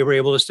kid. We were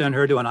able to send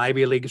her to an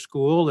Ivy League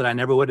school that I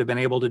never would have been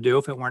able to do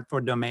if it weren't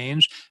for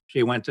domains.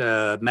 She went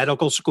to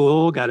medical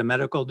school, got a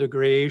medical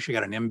degree. She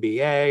got an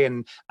MBA,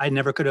 and I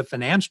never could have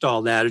financed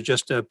all that as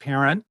just a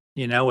parent,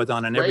 with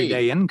on an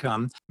everyday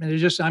income. And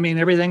it's just,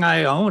 everything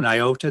I own, I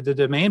owe to the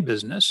domain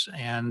business.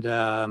 And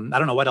I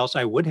don't know what else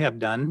I would have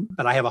done,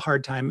 but I have a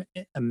hard time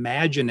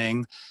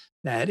imagining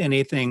that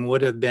anything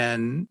would have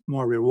been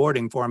more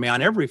rewarding for me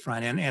on every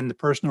front. And the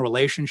personal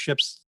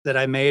relationships that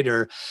I made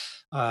are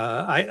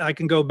I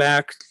can go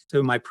back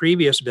to my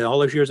previous bit, all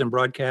those years in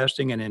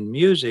broadcasting and in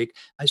music.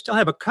 I still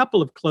have a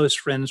couple of close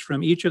friends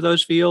from each of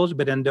those fields,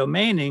 but in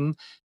domaining,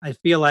 I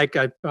feel like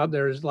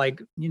there's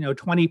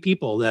 20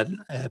 people that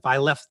if I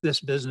left this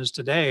business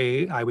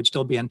today, I would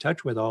still be in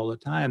touch with all the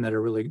time that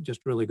are really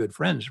just really good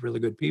friends, really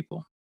good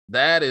people.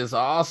 That is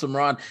awesome,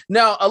 Ron.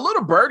 Now, a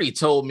little birdie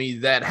told me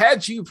that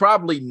had you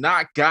probably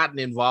not gotten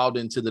involved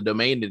into the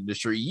domain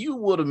industry, you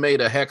would have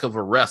made a heck of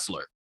a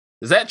wrestler.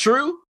 Is that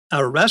true?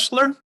 A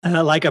wrestler,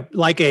 like a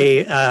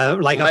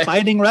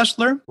fighting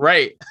wrestler,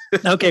 right?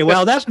 Okay,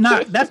 well that's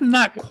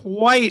not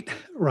quite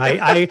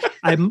right.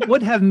 I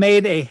would have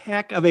made a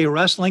heck of a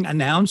wrestling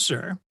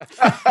announcer,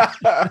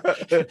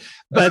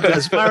 but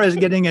as far as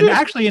getting in,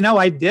 actually,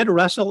 I did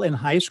wrestle in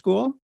high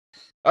school.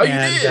 Oh, you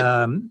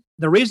did.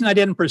 The reason I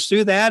didn't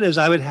pursue that is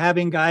I was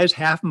having guys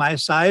half my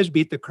size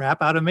beat the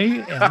crap out of me,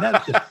 and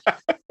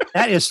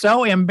that is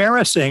so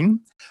embarrassing.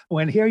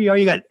 When here you are,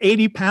 you got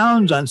 80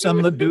 pounds on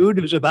some dude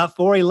who's about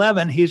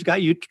 4'11". He's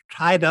got you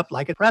tied up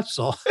like a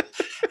pretzel.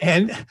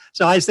 And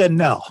so I said,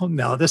 no,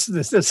 this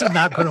is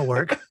not going to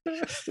work.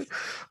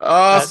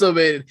 Awesome.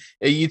 And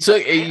you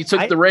took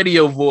the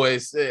radio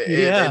voice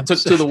and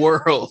took to the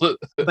world.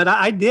 But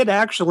I did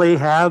actually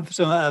have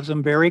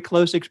some very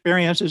close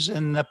experiences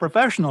in the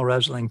professional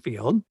wrestling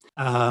field.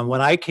 When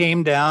I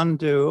came down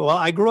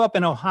I grew up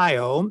in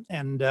Ohio,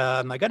 and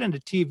I got into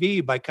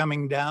TV by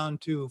coming down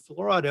to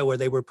Florida, where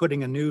they were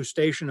putting a new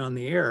station on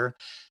the air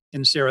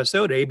in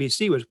Sarasota.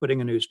 ABC was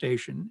putting a new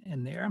station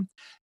in there.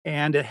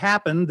 And it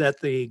happened that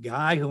the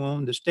guy who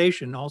owned the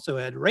station also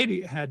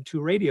had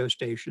two radio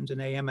stations, an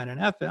AM and an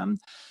FM.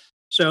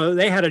 So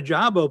they had a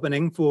job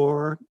opening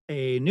for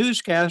a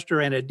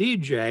newscaster and a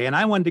DJ. And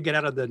I wanted to get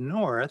out of the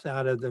north,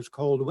 out of those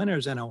cold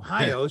winters in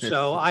Ohio.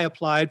 So I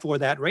applied for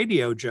that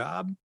radio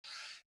job.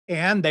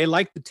 And they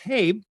liked the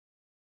tape.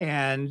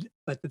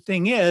 But the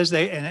thing is,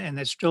 and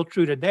it's still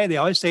true today, they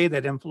always say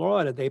that in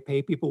Florida, they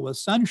pay people with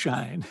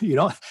sunshine. They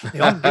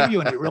don't give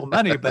you any real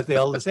money, but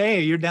they'll say,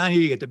 hey, you're down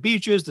here, you get the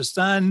beaches, the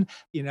sun,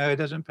 it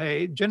doesn't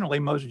pay. Generally,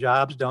 most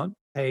jobs don't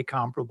pay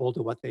comparable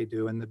to what they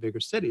do in the bigger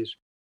cities.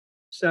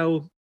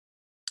 So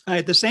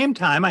at the same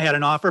time, I had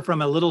an offer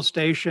from a little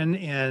station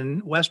in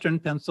Western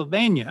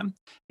Pennsylvania,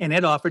 and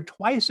it offered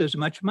twice as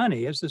much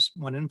money as this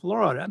one in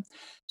Florida.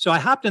 So I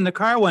hopped in the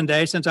car one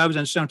day, since I was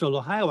in Central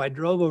Ohio, I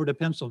drove over to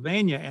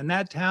Pennsylvania, and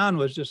that town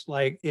was just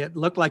it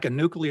looked like a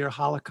nuclear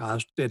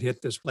holocaust that hit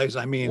this place.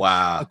 I mean,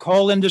 wow. The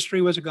coal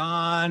industry was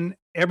gone,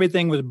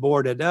 everything was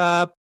boarded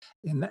up.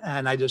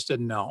 And I just said,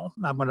 no,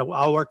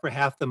 I'll work for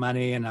half the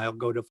money and I'll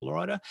go to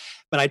Florida.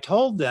 But I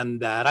told them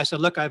that. I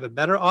said, look, I have a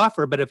better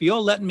offer, but if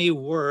you'll let me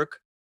work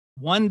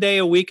 1 day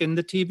a week in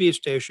the TV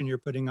station you're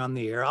putting on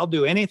the air, I'll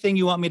do anything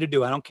you want me to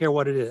do. I don't care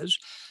what it is.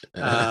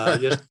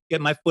 Just get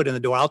my foot in the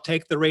door. I'll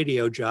take the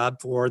radio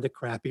job for the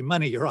crappy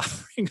money you're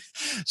offering.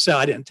 So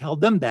I didn't tell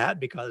them that,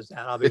 because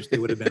that obviously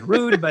would have been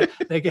rude, but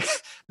they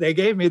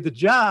gave me the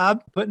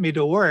job, put me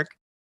to work.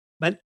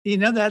 But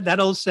that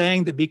old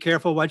saying, that be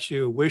careful what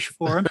you wish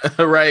for.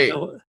 Right.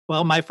 So,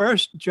 well, my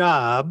first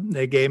job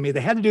they gave me, they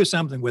had to do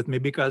something with me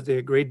because they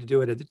agreed to do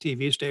it at the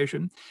TV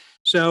station.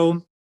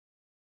 So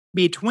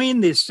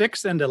between the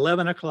 6 and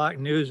 11 o'clock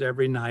news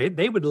every night,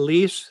 they would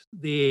lease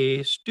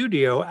the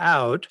studio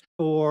out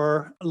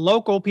for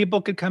local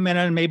people could come in,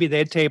 and maybe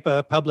they'd tape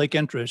a public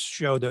interest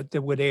show that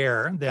would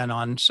air then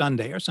on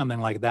Sunday or something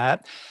like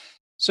that.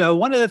 So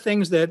one of the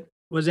things that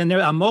was in there,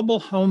 a mobile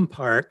home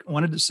park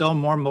wanted to sell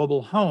more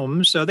mobile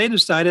homes. So they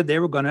decided they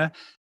were going to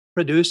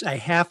produce a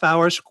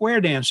half-hour square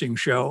dancing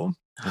show.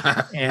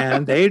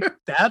 And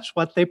that's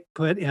what they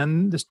put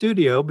in the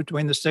studio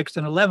between the 6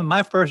 and 11.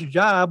 My first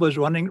job was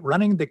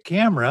running the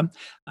camera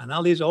on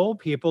all these old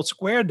people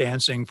square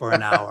dancing for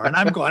an hour. And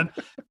I'm going,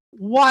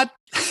 what?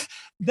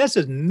 This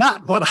is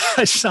not what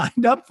I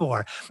signed up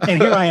for.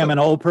 And here I am, an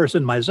old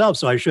person myself,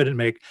 so I shouldn't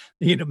make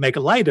a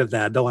light of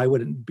that, though I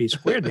wouldn't be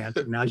square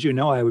dancing. Now, as you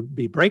know, I would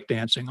be break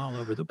dancing all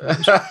over the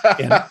place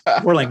and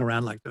whirling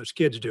around like those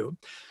kids do.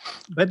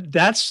 But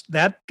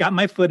that got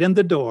my foot in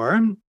the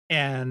door.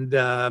 And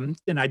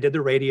I did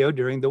the radio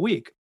during the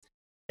week.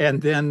 And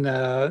then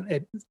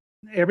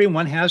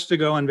everyone has to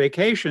go on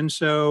vacation.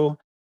 So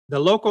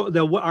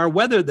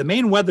the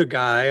main weather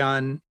guy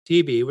on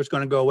TV was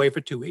going to go away for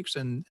 2 weeks.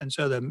 And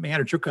so the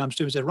manager comes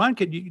to him and said, Ron,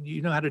 can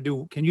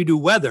you do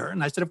weather?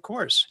 And I said, of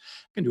course,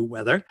 I can do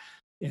weather.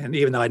 And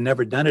even though I'd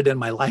never done it in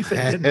my life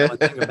and didn't know a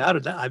thing about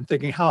it, I'm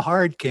thinking, how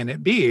hard can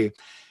it be?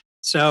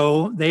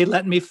 So they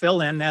let me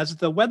fill in as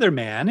the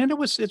weatherman, and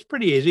it's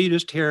pretty easy. You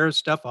just tear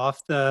stuff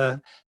off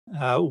the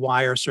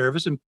wire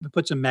service and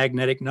put some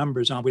magnetic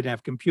numbers on. We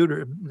didn't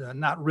have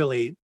not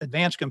really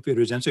advanced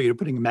computers in, so you're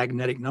putting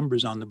magnetic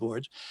numbers on the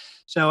boards.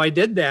 So I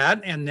did that,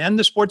 and then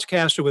the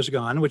sportscaster was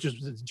gone, which is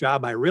the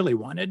job I really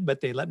wanted,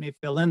 but they let me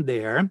fill in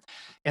there.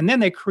 And then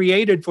they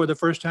created for the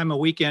first time a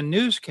weekend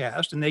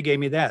newscast, and they gave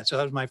me that. So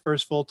that was my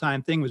first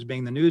full-time thing, was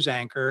being the news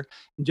anchor.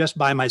 And just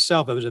by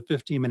myself, it was a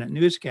 15-minute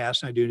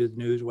newscast. I do the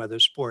news, weather,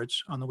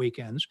 sports on the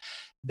weekends.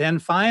 Then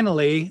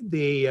finally,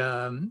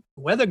 the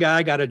weather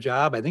guy got a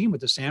job, I think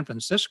with the San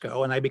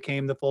Francisco, and I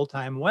became the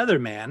full-time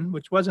weatherman,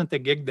 which wasn't the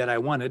gig that I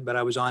wanted, but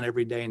I was on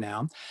every day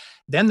now.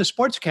 Then the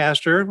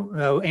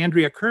sportscaster,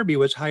 Andrea Kirby,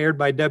 was hired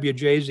by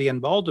WJZ in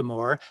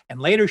Baltimore, and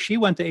later she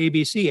went to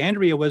ABC.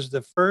 Andrea was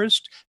the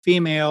first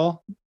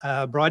female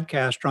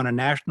broadcaster on a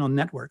national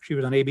network. She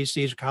was on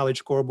ABC's college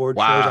scoreboard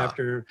shows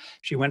after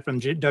she went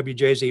from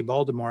WJZ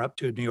Baltimore up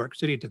to New York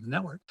City to the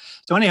network.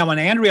 So anyhow, when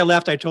Andrea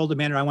left, I told the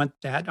manager, I want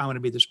to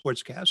be the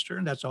sportscaster.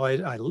 And that's all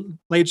I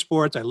played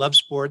sports. I love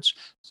sports.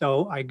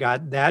 So I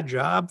got that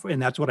job,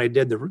 and that's what I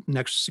did the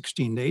next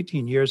 16 to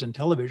 18 years in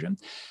television.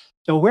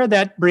 So where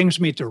that brings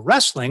me to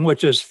wrestling,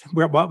 which is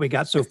what we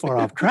got so far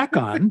off track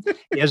on,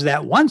 is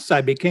that once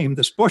I became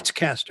the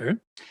sportscaster,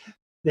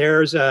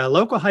 there's a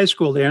local high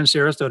school there in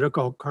Sarasota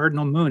called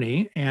Cardinal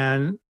Mooney,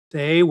 and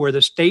they were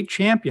the state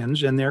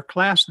champions in their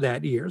class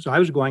that year. So I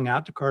was going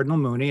out to Cardinal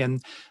Mooney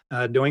and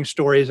doing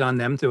stories on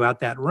them throughout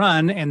that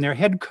run. And their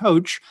head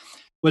coach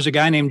was a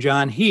guy named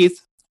John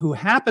Heath, who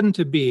happened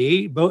to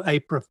be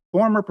a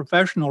former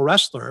professional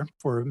wrestler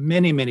for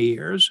many, many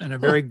years, and a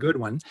very good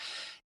one.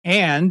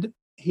 And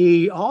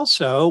he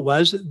also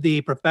was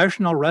the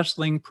professional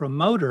wrestling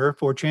promoter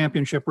for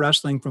Championship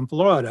Wrestling from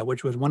Florida,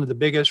 which was one of the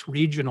biggest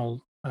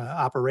regional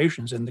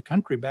operations in the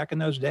country back in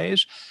those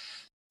days.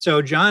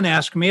 So John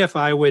asked me if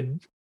I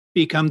would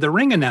become the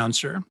ring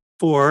announcer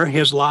for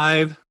his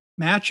live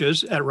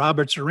matches at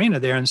Roberts Arena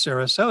there in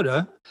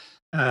Sarasota.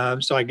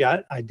 So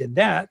I did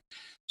that.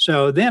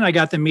 So then I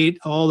got to meet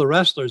all the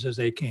wrestlers as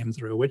they came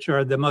through, which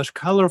are the most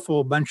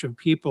colorful bunch of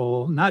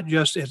people. Not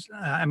just,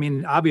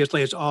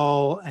 obviously it's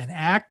all an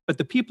act, but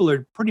the people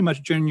are pretty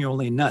much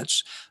genuinely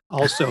nuts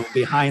also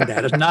behind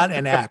that. It's not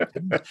an act,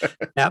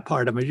 that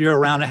part of it. You're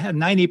around,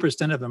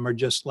 90% of them are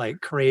just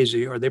like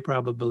crazy, or they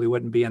probably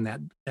wouldn't be in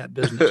that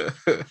business.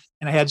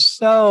 And I had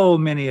so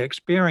many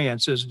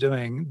experiences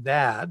doing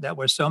that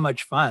were so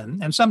much fun,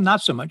 and some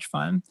not so much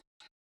fun.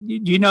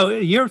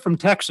 You're from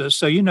Texas,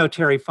 so you know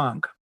Terry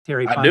Funk.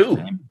 Terry Funk. I do.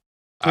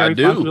 Terry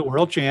Funk was a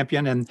world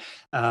champion,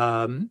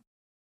 and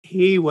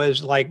he was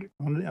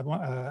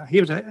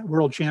he was a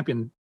world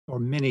champion for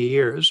many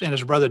years, and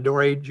his brother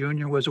Dory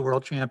Jr. was a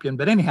world champion.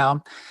 But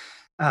anyhow,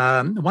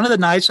 one of the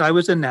nights I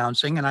was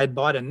announcing, and I'd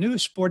bought a new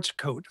sports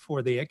coat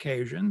for the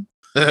occasion.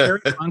 Terry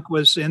Funk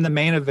was in the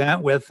main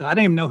event with, I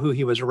didn't even know who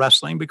he was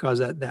wrestling, because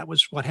that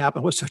was what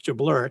happened, was such a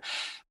blur.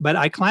 But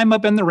I climbed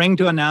up in the ring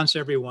to announce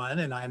everyone,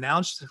 and I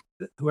announced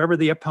whoever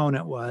the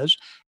opponent was.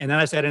 And then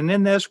I said, and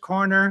in this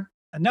corner,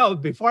 no,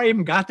 before I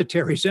even got to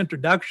Terry's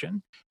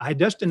introduction, I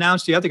just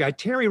announced the other guy.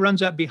 Terry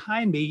runs up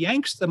behind me,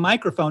 yanks the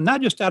microphone,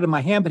 not just out of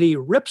my hand, but he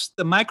rips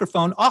the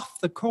microphone off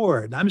the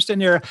cord. I'm sitting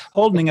there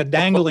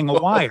dangling a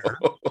wire.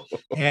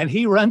 And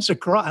he runs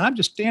across, and I'm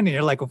just standing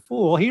there like a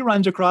fool. He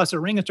runs across the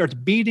ring and starts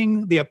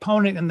beating the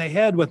opponent in the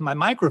head with my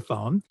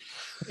microphone.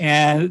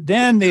 And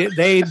then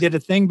they did a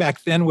thing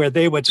back then where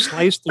they would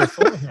slice their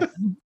forehead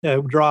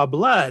to draw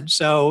blood.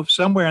 So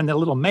somewhere in the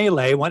little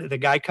melee, the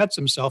guy cuts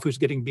himself who's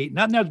getting beaten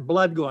up, and there's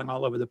blood going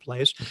all over the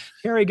place.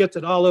 Terry gets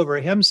it all over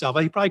himself.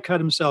 He probably cut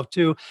himself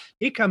too.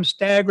 He comes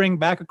staggering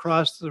back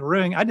across the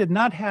ring. I did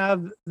not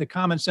have the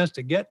common sense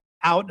to get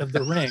out of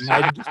the ring.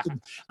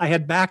 I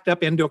had backed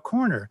up into a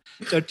corner.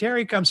 So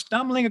Terry comes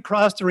stumbling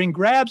across the ring,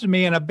 grabs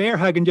me in a bear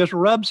hug, and just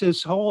rubs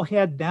his whole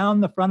head down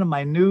the front of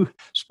my new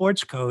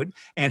sports coat.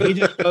 And he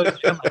just goes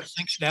and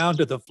sinks down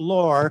to the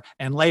floor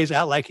and lays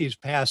out like he's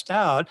passed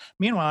out.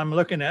 Meanwhile, I'm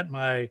looking at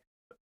my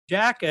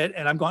jacket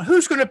and I'm going,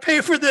 who's going to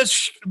pay for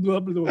this?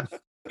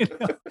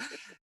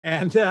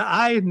 And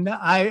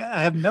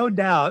I have no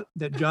doubt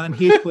that John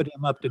Heath put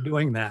him up to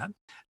doing that.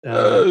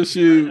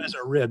 Shoot. As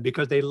a rib,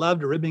 because they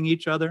loved ribbing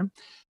each other.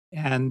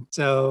 And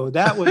so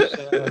that was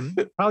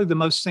probably the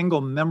most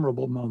single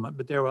memorable moment,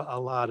 but there were a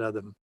lot of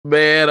them.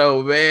 Man,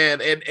 oh man.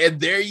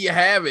 And there you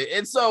have it.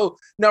 And so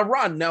now,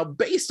 Ron,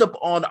 based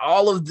upon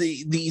all of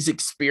these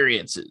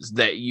experiences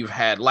that you've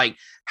had, like,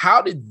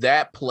 how did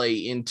that play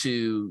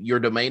into your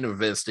domain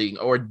investing,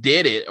 or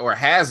did it, or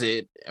has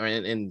it?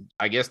 And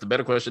I guess the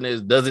better question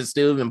is, does it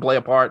still even play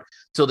a part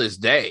till this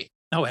day?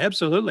 Oh,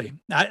 absolutely.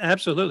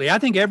 Absolutely. I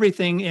think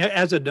everything,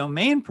 as a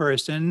domain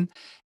person,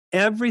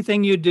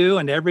 everything you do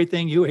and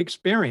everything you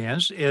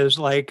experience is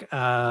like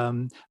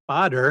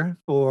fodder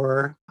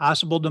for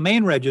possible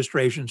domain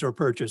registrations or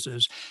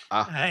purchases.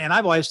 And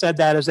I've always said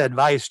that as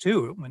advice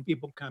too. When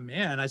people come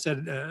in, I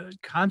said,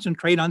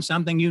 concentrate on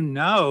something you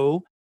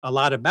know a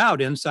lot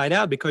about inside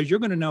out, because you're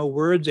going to know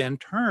words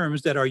and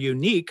terms that are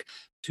unique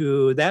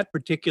to that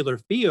particular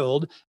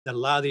field that a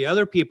lot of the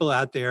other people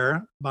out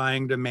there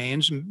buying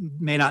domains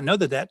may not know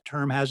that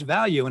term has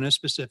value in a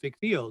specific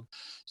field.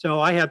 So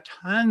I have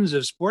tons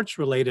of sports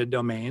related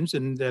domains,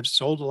 and I've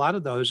sold a lot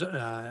of those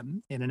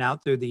in and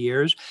out through the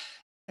years.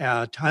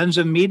 Tons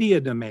of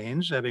media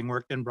domains, having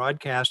worked in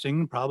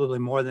broadcasting, probably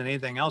more than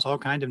anything else, all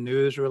kinds of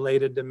news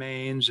related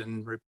domains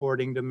and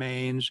reporting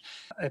domains.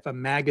 If a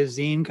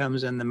magazine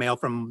comes in the mail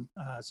from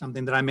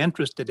something that I'm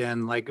interested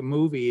in, like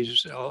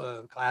movies,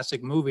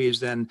 classic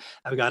movies, then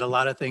I've got a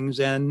lot of things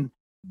in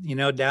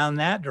down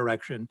that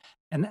direction.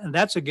 And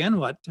that's, again,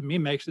 what to me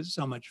makes it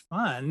so much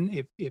fun.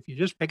 If you're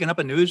just picking up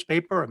a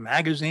newspaper or a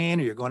magazine,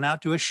 or you're going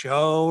out to a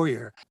show,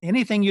 or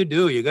anything you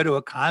do, you go to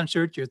a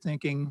concert, you're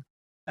thinking,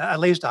 at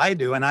least I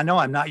do, and I know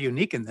I'm not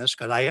unique in this,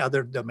 because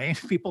other domain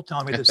people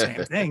tell me the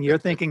same thing. You're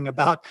thinking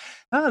about,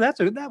 oh,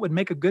 that would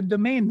make a good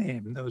domain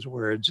name, those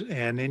words.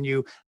 And then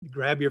you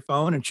grab your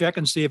phone and check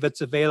and see if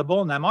it's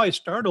available. And I'm always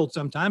startled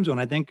sometimes when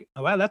I think,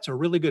 oh, wow, that's a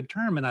really good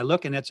term. And I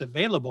look and it's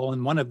available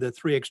in one of the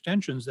 3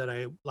 extensions that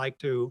I like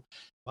to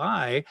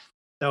buy.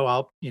 So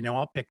I'll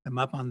pick them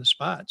up on the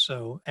spot.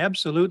 So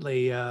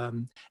absolutely.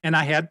 And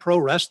I had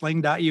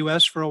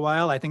prowrestling.us for a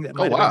while. I think that Oh,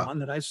 might have been wow. one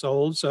that I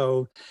sold.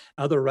 So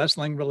other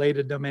wrestling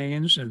related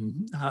domains,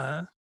 and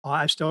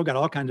I still got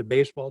all kinds of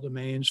baseball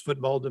domains,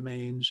 football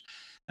domains,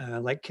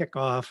 like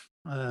kickoff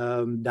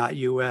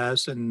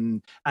 .us.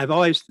 And I've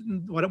always,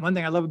 one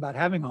thing I love about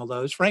having all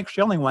those, Frank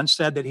Schilling once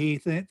said that he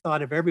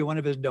thought of every one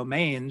of his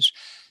domains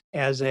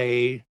as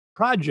a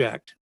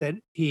project that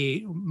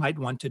he might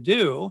want to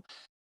do.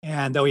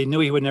 And though he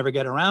knew he would never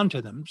get around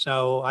to them.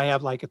 So I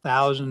have like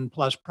 1,000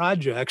 plus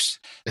projects,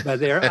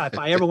 but if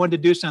I ever wanted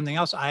to do something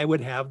else, I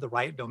would have the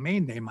right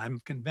domain name,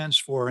 I'm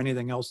convinced, for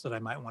anything else that I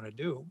might want to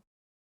do.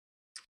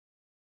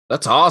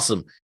 That's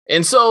awesome.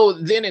 And so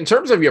then in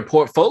terms of your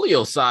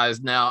portfolio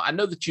size, now I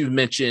know that you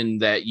mentioned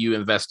that you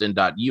invest in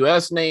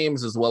 .us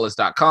names as well as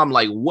 .com.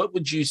 Like, what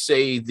would you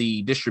say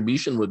the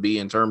distribution would be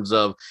in terms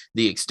of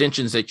the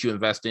extensions that you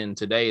invest in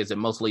today? Is it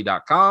mostly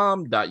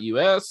 .com,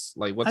 .us?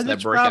 Like, what's that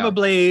It's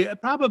breakout?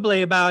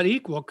 probably about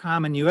equal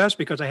common US,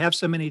 because I have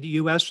so many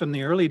US from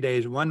the early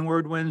days,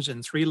 1-word ones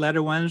and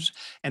 3-letter ones.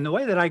 And the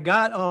way that I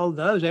got all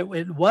those,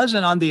 it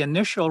wasn't on the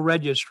initial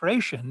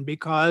registration,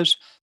 because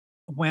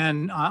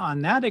when on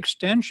that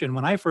extension,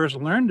 when I first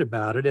learned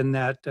about it in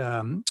that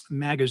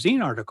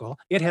magazine article,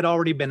 it had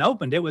already been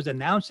opened. It was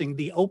announcing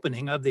the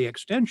opening of the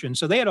extension.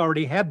 So they had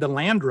already had the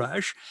land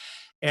rush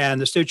and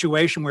the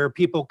situation where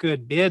people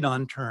could bid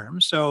on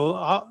terms.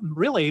 So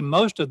really,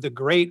 most of the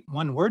great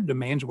 1-word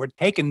domains were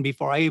taken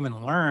before I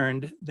even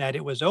learned that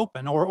it was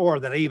open, or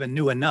that I even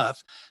knew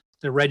enough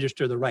to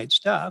register the right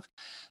stuff.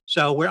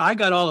 So where I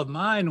got all of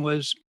mine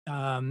was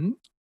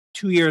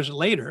 2 years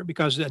later,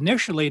 because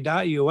initially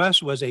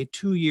 .us was a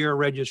 2-year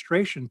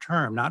registration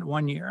term, not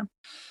 1 year.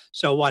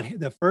 So what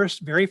the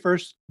very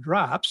first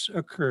drops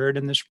occurred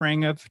in the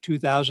spring of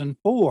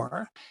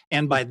 2004.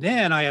 And by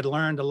then I had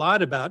learned a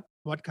lot about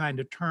what kind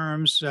of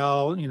terms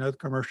sell, the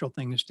commercial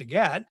things to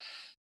get.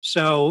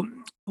 So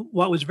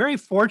what was very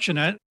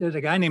fortunate is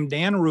a guy named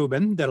Dan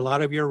Rubin, that a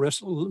lot of your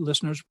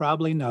listeners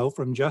probably know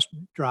from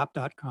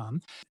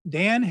justdrop.com.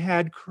 Dan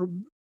had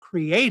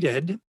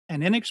created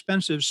an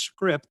inexpensive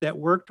script that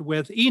worked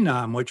with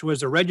Enom, which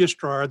was a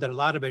registrar that a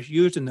lot of us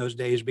used in those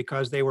days,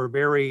 because they were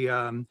very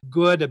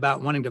good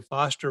about wanting to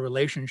foster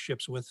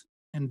relationships with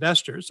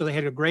investors. So they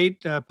had a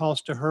great, Paul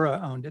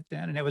Stahura owned it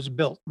then, and it was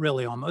built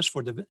really almost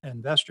for the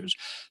investors.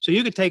 So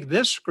you could take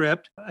this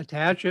script,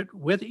 attach it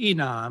with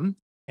Enom,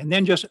 and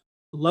then just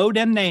load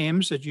in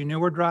names that you knew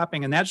were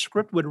dropping, and that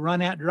script would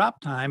run at drop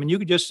time, and you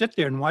could just sit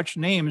there and watch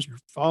names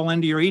fall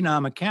into your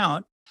Enom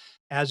account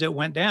as it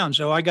went down.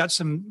 So I got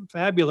some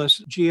fabulous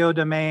geo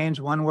domains,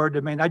 1-word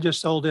domain. I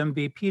just sold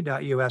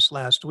MVP.us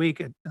last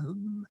week at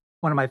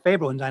one of my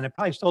favorite ones, and I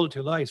probably sold it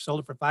too low. I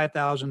sold it for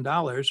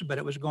 $5,000, but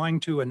it was going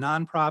to a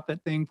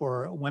nonprofit thing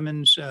for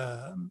women's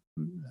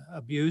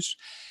abuse.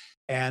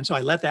 And so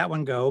I let that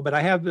one go. But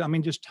I have,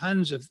 just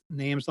tons of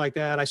names like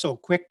that. I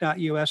sold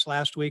quick.us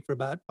last week for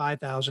about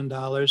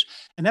 $5,000.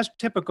 And that's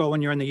typical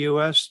when you're in the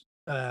US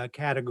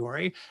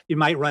category. You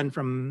might run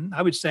from,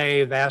 I would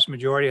say, vast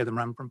majority of them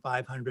run from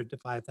 $500 to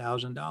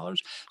 $5,000.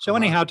 So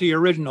anyhow, to your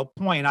original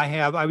point,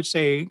 I would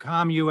say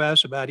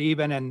ComUS about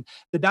even, and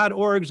the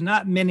 .orgs,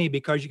 not many,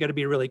 because you got to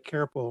be really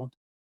careful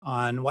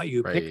on what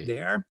you pick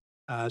there,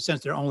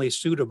 since they're only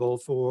suitable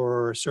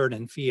for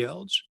certain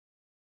fields.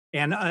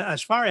 And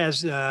as far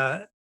as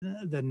the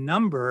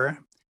number,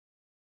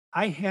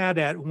 I had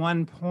at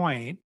one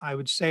point, I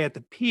would say at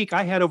the peak,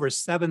 I had over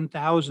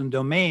 7,000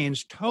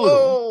 domains total.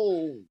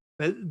 Whoa.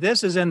 But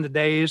this is in the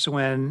days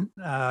when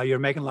you're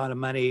making a lot of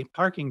money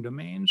parking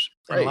domains.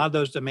 And a lot of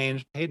those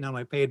domains not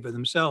only paid for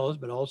themselves,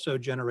 but also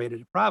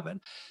generated a profit.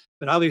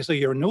 But obviously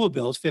your renewal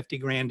bill is 50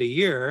 grand a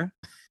year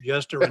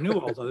just to renew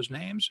all those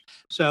names.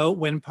 So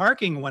when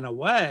parking went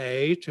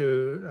away,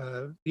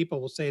 people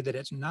will say that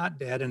it's not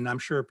dead. And I'm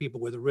sure people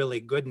with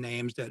really good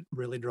names that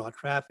really draw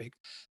traffic,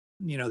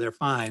 they're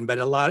fine. But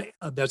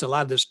there's a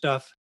lot of this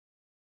stuff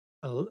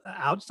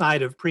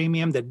outside of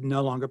premium that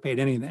no longer paid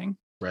anything.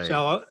 Right.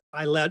 So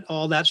I let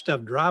all that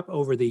stuff drop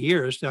over the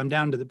years. So I'm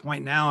down to the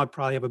point now I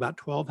probably have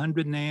about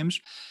 1,200 names,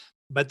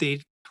 but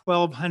the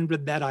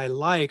 1,200 that I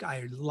like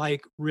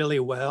really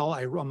well.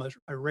 I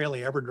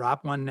rarely ever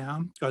drop one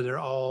now, because they're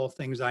all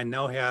things I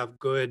know have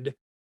good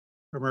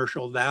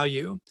commercial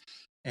value.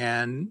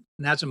 And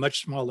that's a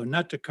much smaller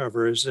nut to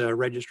cover, as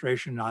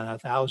registration on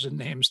 1,000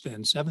 names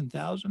than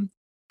 7,000.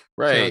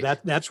 Right. So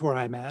that's where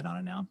I'm at on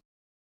it now.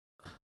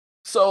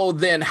 So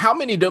then how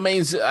many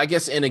domains, I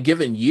guess, in a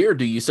given year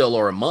do you sell,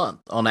 or a month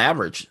on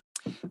average?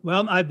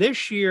 Well,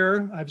 this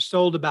year I've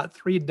sold about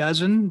 3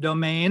 dozen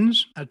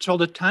domains. I've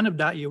sold a ton of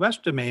 .us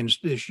domains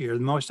this year,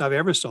 the most I've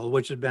ever sold,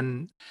 which has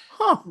been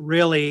Huh.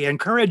 really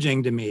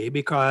encouraging to me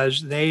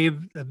because they've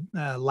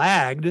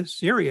lagged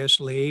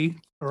seriously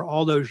for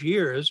all those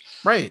years.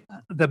 Right.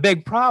 The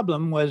big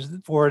problem with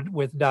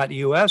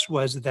 .us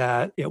was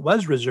that it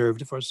was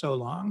reserved for so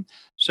long.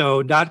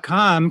 So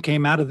 .com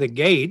came out of the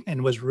gate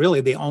and was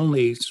really the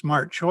only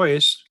smart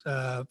choice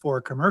for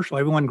commercial.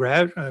 Everyone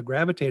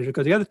gravitated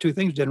because the other two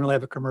things didn't really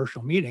have a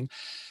commercial meeting.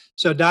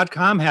 So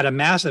 .com had a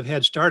massive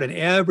head start, and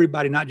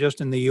everybody, not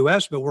just in the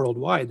U.S. but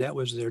worldwide, that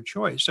was their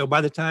choice. So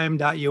by the time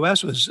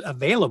 .us was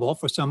available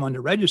for someone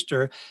to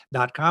register,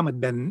 .com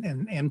had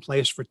been in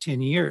place for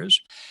 10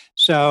 years.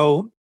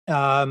 So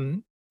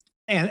and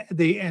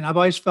I've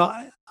always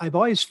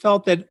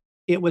felt that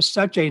it was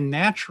such a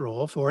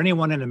natural for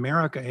anyone in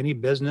America, any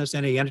business,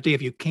 any entity,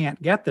 if you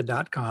can't get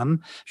the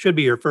 .com, should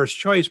be your first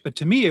choice. But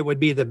to me, it would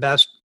be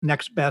the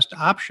next best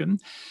option.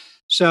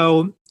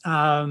 So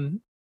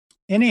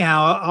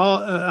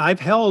anyhow, I've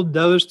held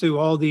those through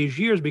all these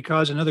years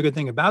because another good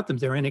thing about them,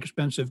 they're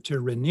inexpensive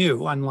to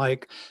renew.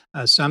 Unlike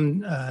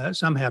some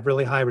have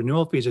really high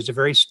renewal fees. It's a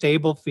very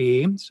stable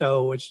fee,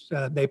 so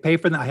they pay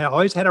for them. I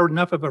always had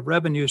enough of a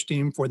revenue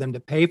stream for them to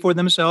pay for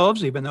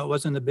themselves, even though it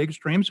wasn't a big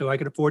stream, so I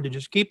could afford to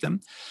just keep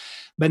them.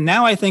 But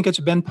now I think it's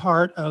been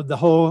part of the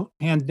whole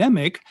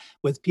pandemic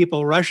with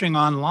people rushing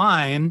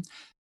online.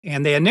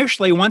 And they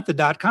initially want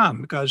the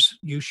 .com because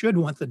you should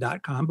want the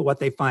 .com, but what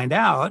they find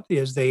out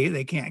is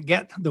they can't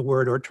get the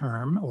word or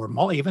term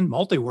or even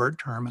multi-word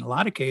term in a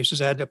lot of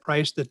cases at a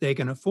price that they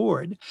can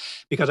afford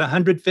because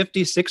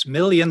 156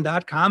 million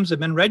 .coms have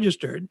been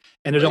registered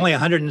and there's only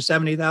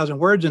 170,000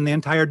 words in the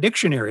entire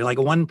dictionary, like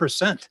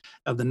 1%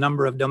 of the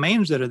number of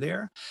domains that are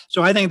there.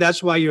 So I think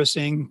that's why you're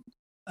seeing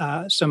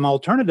some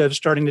alternatives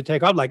starting to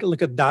take off. Like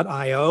look at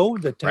 .io,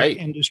 the tech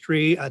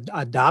industry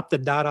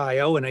adopted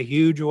 .io in a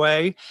huge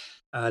way.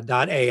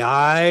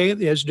 .ai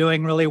is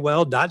doing really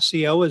well.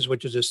 .co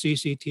which is a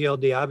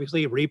ccTLD,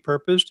 obviously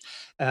repurposed.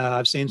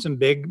 I've seen some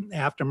big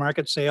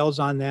aftermarket sales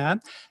on that.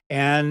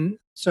 And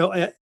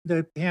so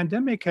the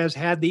pandemic has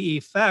had the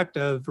effect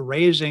of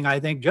raising,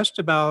 I think, just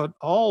about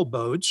all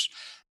boats.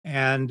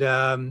 And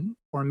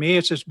for me,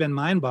 it's just been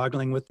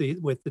mind-boggling with the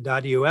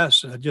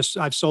 .us.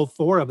 I've sold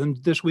 4 of them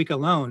this week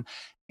alone,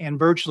 and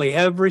virtually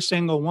every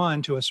single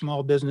one to a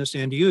small business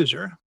end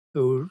user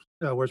who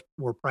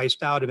were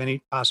priced out of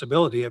any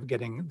possibility of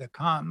getting the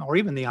com or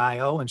even the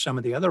IO and some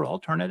of the other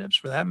alternatives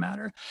for that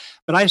matter.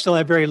 But I still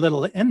have very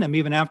little in them,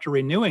 even after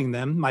renewing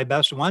them. My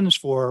best ones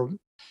for,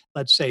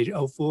 let's say,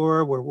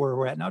 04, where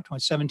we're at now,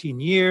 17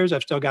 years,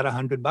 I've still got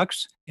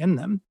 $100 in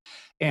them.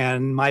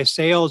 And my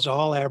sales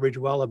all average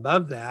well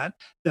above that.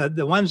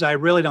 The ones I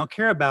really don't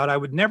care about, I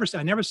never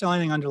sell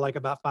anything under like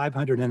about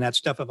 500 in that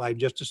stuff if I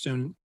just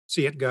assume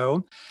see it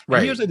go.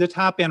 And usually the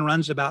top end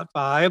runs about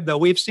 5, though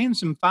we've seen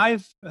some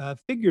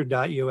 5-figure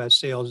 .us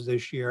sales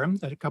this year.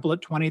 A couple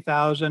at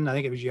 20,000. I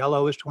think it was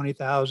Yellow is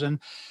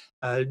 20,000.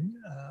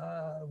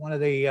 One of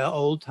the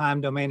old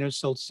time domainers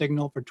sold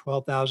Signal for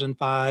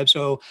 12,005.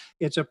 So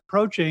it's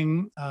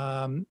approaching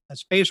a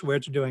space where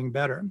it's doing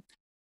better.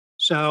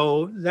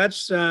 So that's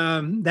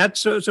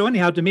so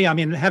anyhow, to me, I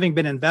mean, having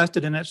been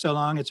invested in it so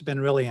long, it's been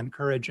really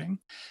encouraging.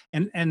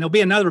 And there'll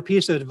be another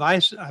piece of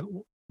advice.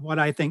 What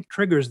I think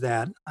triggers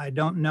that. I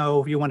don't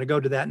know if you want to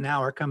go to that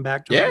now or come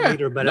back to it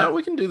later. But no,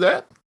 we can do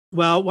that.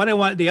 Well,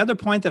 the other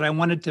point that I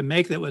wanted to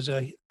make that was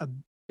a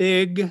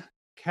big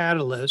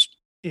catalyst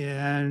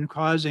in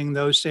causing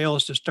those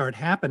sales to start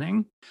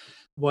happening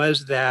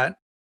was that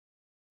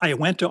I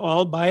went to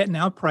all buy it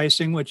now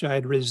pricing, which I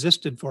had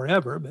resisted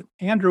forever. But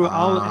and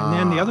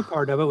then the other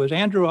part of it was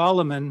Andrew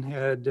Alleman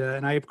had,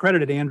 and I have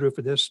credited Andrew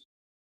for this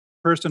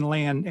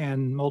personally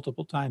and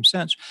multiple times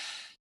since.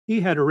 He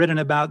had written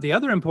about the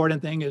other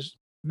important thing is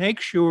make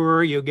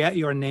sure you get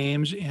your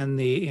names in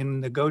the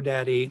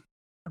GoDaddy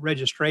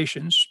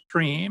registration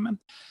stream,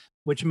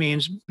 which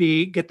means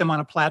get them on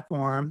a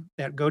platform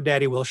that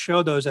GoDaddy will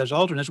show those as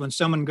alternates when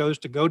someone goes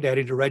to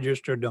GoDaddy to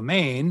register a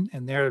domain,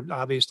 and they're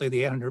obviously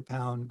the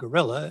 800-pound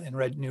gorilla in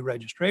new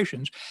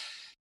registrations.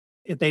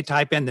 If they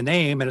type in the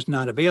name and it's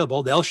not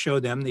available, they'll show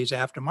them these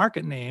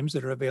aftermarket names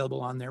that are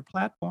available on their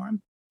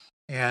platform.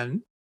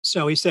 And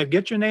so he said,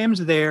 get your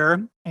names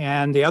there.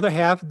 And the other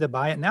half, the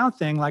buy it now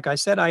thing, like I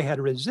said, I had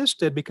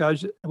resisted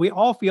because we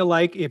all feel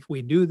like if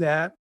we do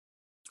that,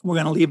 we're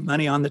going to leave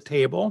money on the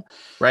table.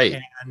 Right.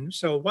 And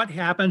so what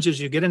happens is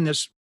you get in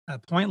this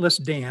pointless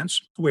dance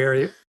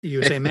where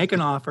you say, make an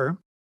offer.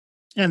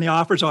 And the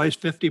offer is always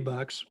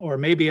 $50, or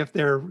maybe if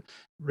they're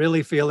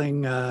really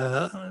feeling,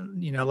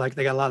 like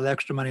they got a lot of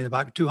extra money in the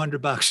pocket,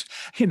 $200,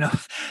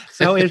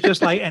 So it's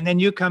just like, and then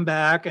you come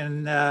back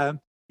and,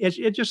 it's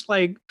just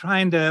like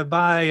trying to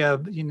buy a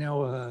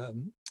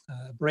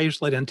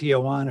bracelet in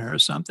Tijuana or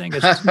something.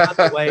 It's just not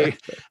the way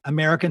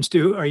Americans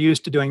are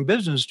used to doing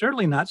business.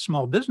 Certainly not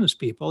small business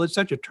people. It's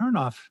such a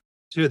turnoff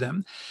to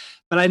them.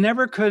 But I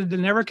never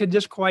could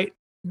just quite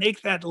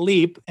make that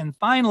leap. And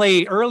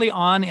finally, early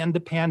on in the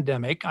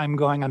pandemic,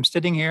 I'm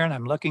sitting here and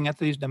I'm looking at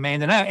these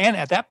domains. And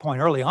at that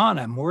point, early on,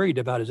 I'm worried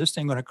about, is this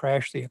thing going to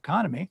crash the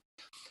economy?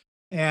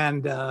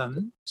 And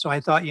so I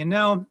thought,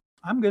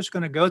 I'm just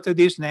going to go through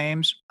these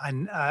names.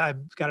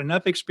 I've got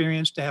enough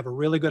experience to have a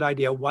really good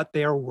idea what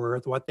they're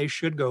worth, what they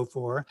should go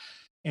for.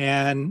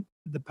 And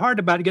the part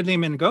about getting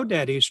them in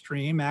GoDaddy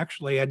stream,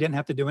 actually, I didn't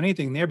have to do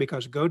anything there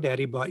because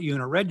GoDaddy bought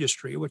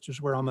Uniregistry, which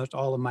is where almost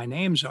all of my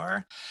names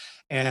are.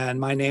 And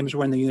my names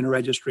were in the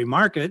Uniregistry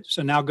market.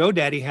 So now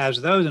GoDaddy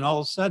has those. And all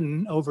of a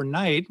sudden,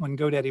 overnight, when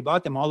GoDaddy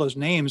bought them, all those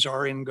names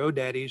are in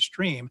GoDaddy's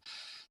stream.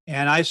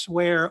 And I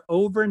swear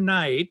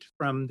overnight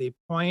from the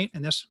point,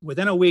 and this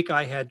within a week,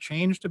 I had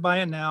changed to Buy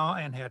It Now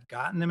and had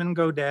gotten them in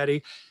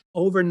GoDaddy.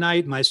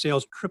 Overnight, my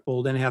sales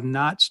tripled and have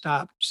not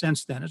stopped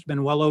since then. It's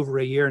been well over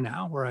a year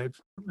now where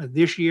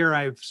this year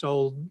I've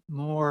sold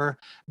more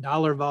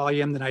dollar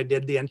volume than I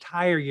did the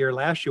entire year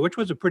last year, which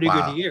was a pretty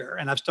good year.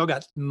 And I've still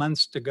got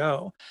months to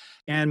go.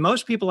 And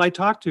most people I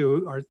talk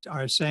to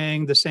are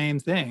saying the same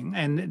thing,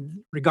 and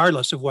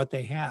regardless of what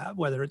they have,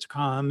 whether it's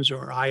comms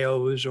or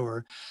IOs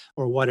or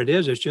what it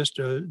is, it's just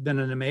been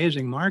an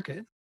amazing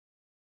market.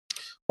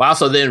 Wow.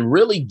 So then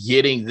really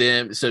getting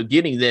them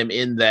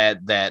in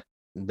that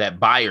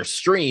buyer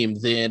stream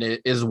then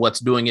is what's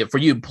doing it for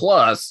you.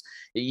 Plus,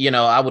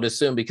 I would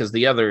assume, because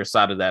the other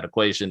side of that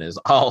equation is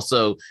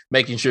also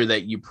making sure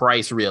that you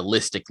price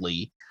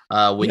realistically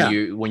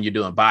when you're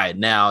doing Buy It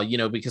Now,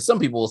 because some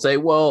people will say,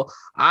 well,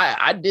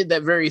 I did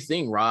that very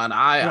thing, Ron.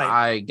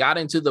 I got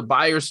into the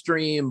buyer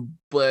stream,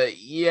 but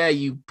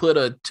you put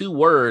a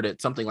 2-word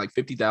at something like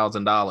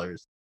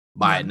 $50,000,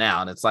 Buy It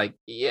Now. And it's like,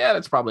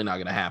 that's probably not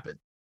going to happen.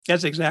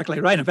 That's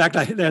exactly right. In fact,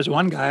 there's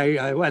one guy,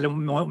 I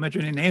won't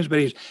mention any names, but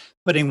he's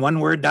putting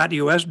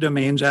oneword.us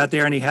domains out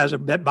there, and he has a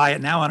Buy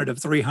It Now on it of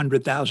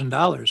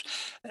 $300,000. It's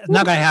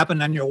not going to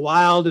happen on your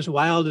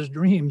wildest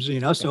dreams,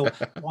 so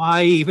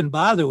why even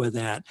bother with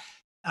that?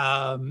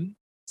 The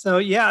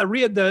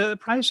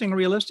pricing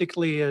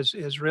realistically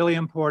is really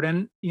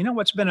important.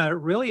 What's been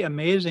really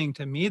amazing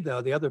to me,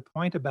 though, the other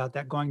point about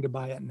that going to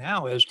Buy It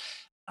Now is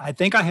I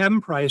think I have them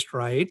priced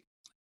right.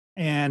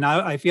 And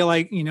I feel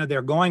like,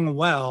 they're going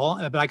well,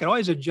 but I could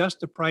always adjust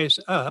the price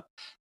up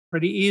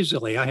pretty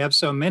easily. I have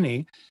so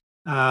many.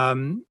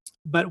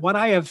 But what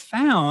I have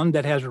found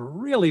that has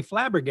really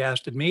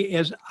flabbergasted me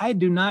is I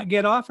do not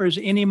get offers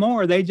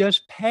anymore. They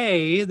just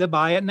pay the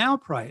Buy It Now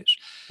price.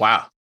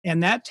 Wow.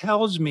 And that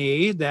tells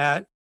me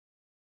that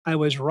I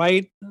was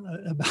right.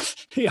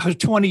 I was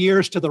 20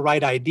 years to the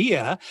right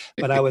idea,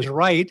 but I was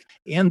right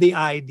in the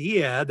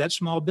idea that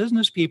small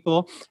business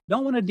people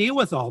don't want to deal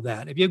with all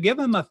that. If you give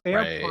them a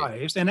fair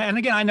price, and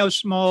again, I know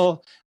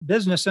small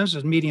businesses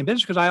and medium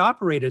business because I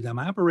operated them.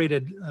 I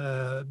operated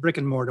brick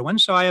and mortar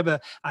ones, so I have an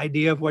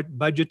idea of what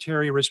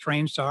budgetary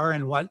restraints are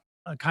and what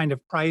kind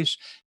of price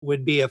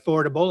would be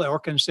affordable or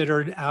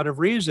considered out of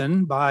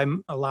reason by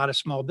a lot of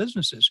small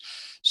businesses.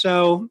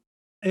 So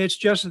it's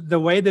just the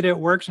way that it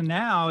works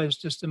now is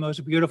just the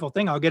most beautiful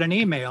thing. I'll get an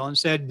email and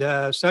said,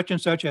 such and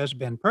such has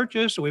been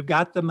purchased. We've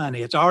got the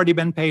money. It's already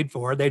been paid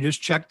for. They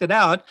just checked it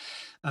out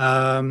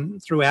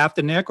through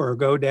Afternic or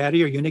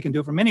GoDaddy, or you can do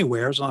it from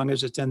anywhere as long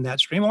as it's in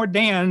that stream. Or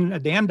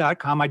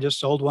Dan.com. I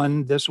just sold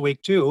one this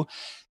week too.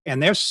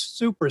 And they're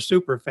super,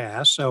 super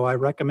fast. So I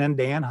recommend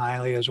Dan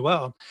highly as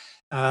well.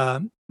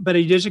 But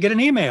you just get an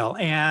email,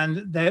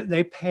 and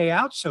they pay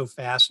out so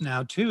fast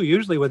now too,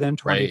 usually within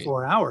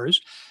 24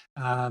 hours.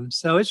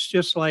 So it's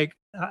just like,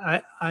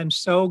 I'm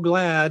so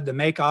glad to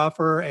make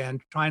offer and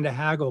trying to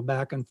haggle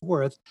back and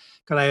forth,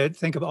 because I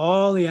think of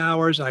all the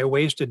hours I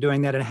wasted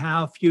doing that and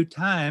how few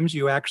times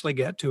you actually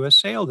get to a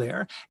sale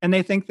there. And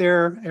they think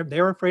they're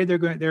afraid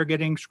they're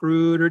getting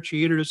screwed or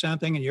cheated or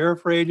something, and you're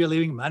afraid you're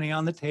leaving money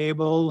on the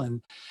table,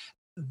 and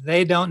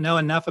they don't know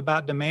enough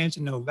about domains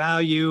to know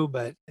value.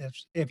 But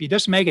if you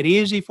just make it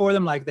easy for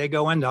them, like they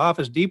go into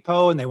Office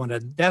Depot and they want a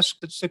desk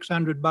that's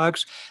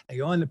 $600, they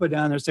go in to put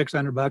down their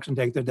 $600 and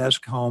take their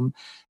desk home.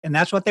 And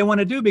that's what they want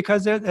to do,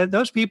 because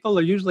those people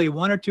are usually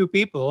one or two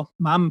people,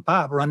 mom and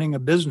pop, running a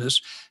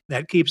business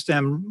that keeps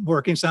them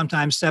working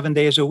sometimes 7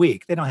 days a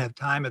week. They don't have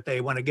time, if they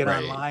want to get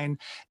online,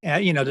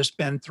 to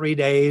spend 3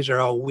 days or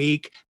a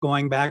week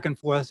going back and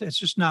forth. It's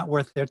just not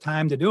worth their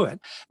time to do it.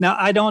 Now,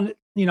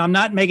 I'm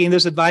not making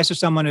this advice to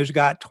someone who's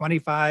got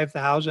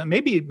 25,000,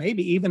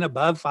 maybe even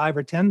above 5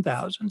 or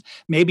 10,000.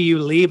 Maybe you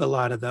leave a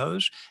lot of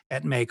those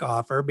at make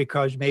offer,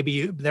 because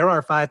there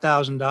are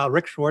 $5,000.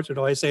 Rick Schwartz would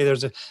always say there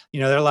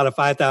are a lot of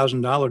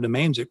 $5,000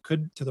 domains that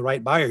could, to the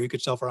right buyer, you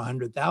could sell for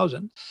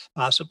 100,000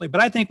 possibly.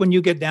 But I think when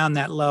you get down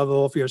that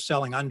level, if you're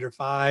selling under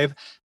 5,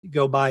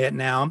 go Buy It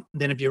Now.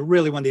 Then if you're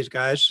really one of these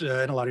guys,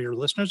 and a lot of your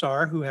listeners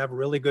are, who have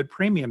really good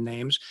premium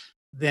names,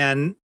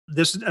 then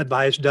this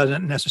advice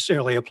doesn't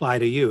necessarily apply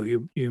to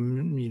you.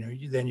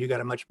 Then you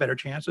got a much better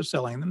chance of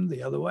selling them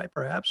the other way,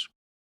 perhaps.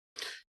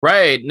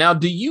 Right. Now,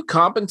 do you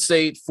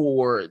compensate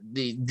for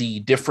the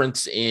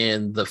difference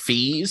in the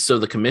fees? So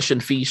the commission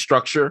fee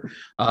structure,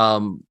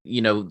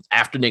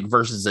 Afternic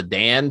versus a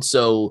Dan.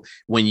 So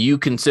when you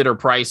consider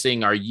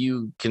pricing, are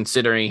you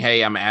considering,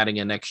 hey, I'm adding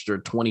an extra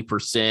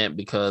 20%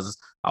 because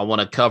I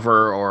want to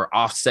cover or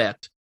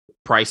offset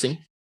pricing?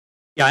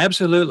 Yeah,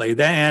 absolutely.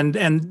 And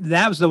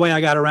that was the way I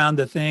got around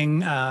the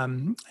thing.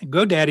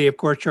 GoDaddy, of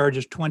course,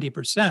 charges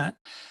 20%.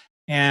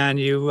 And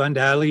you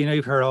undoubtedly,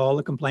 you've heard all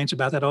the complaints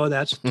about that. Oh,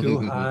 that's too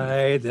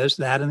high, this,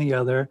 that, and the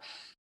other.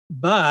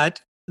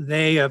 But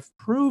they have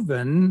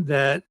proven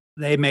that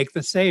they make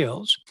the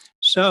sales.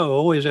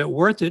 So is it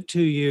worth it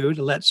to you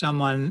to let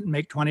someone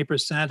make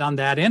 20% on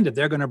that end if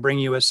they're going to bring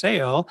you a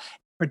sale,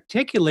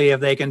 particularly if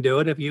they can do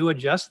it if you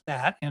adjust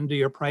that into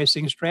your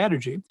pricing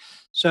strategy?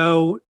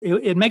 So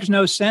it makes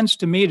no sense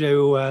to me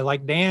to,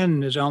 like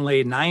Dan is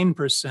only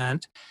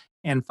 9%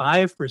 and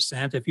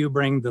 5% if you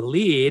bring the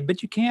lead,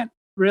 but you can't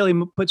really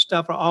put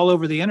stuff all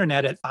over the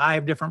internet at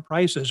 5 different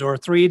prices or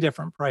 3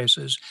 different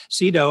prices.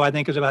 CEDO, I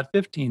think, is about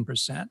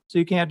 15%. So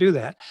you can't do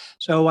that.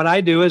 So what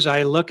I do is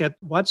I look at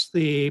what's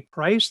the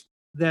price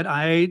that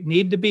I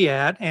need to be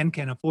at and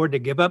can afford to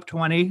give up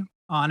 20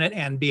 on it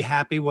and be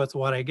happy with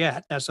what I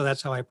get. That's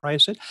how I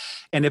price it.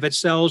 And if it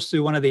sells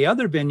through one of the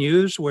other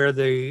venues where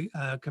the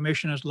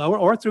commission is lower,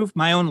 or through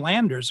my own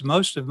landers,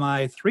 most of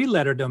my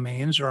 3-letter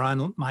domains are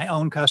on my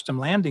own custom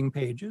landing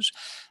pages.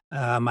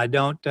 I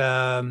don't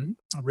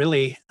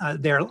really,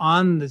 they're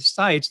on the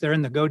sites, they're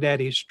in the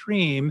GoDaddy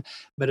stream,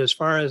 but as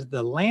far as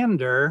the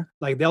lander,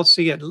 like they'll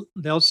see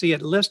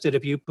it listed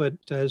if you put,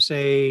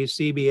 say,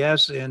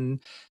 CBS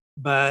in.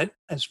 But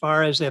as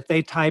far as if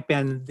they type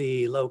in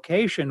the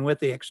location with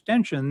the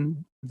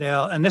extension,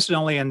 and this is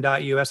only in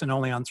 .us and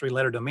only on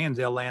 3-letter domains,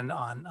 they'll land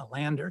on a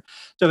lander.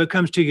 So if it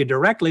comes to you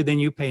directly, then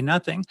you pay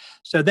nothing.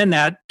 So then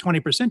that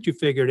 20% you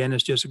figured in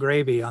is just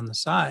gravy on the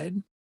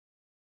side.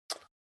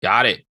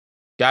 Got it.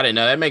 Got it.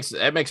 No, that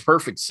makes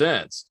perfect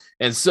sense.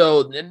 And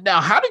so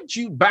now,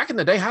 back in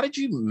the day, how did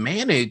you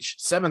manage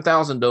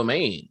 7,000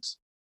 domains?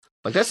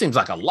 Like that seems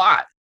like a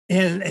lot.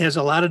 It has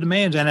a lot of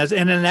domains, and as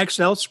in an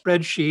Excel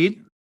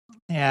spreadsheet.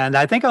 And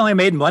I think I only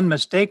made one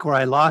mistake where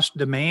I lost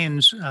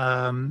domains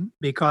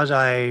because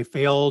I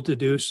failed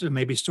to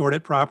maybe sort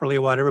it properly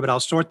or whatever, but I'll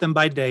sort them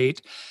by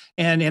date.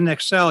 And in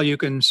Excel, you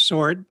can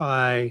sort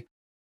by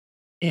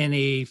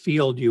any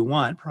field you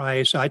want,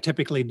 price. So I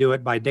typically do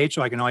it by date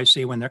so I can always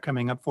see when they're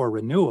coming up for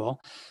renewal.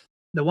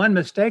 The one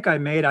mistake I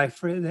made,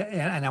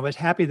 and I was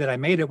happy that I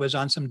made it, was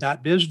on some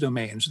 .biz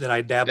domains that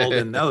I dabbled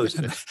in those.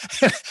 And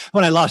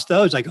when I lost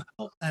those, I go,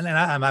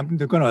 I'm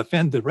going to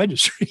offend the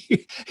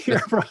registry here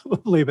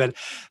probably, but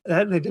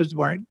they just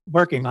weren't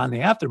working on the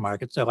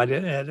aftermarket, so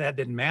that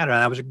didn't matter.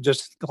 And I was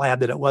just glad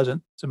that it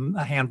wasn't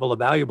a handful of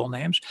valuable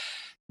names.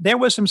 There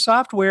was some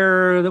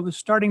software that was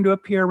starting to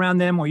appear around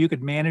them where you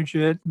could manage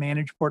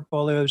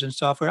portfolios and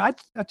software. I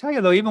tell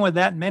you though, even with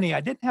that many,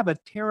 I didn't have a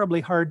terribly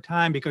hard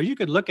time because you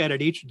could look at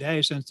it each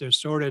day since they're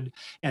sorted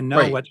and know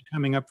Right. what's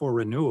coming up for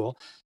renewal.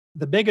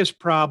 The biggest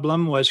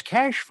problem was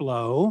cash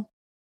flow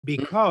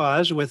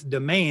because with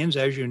domains,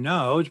 as you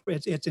know,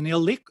 it's an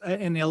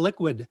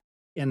illiquid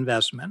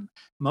investment.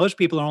 Most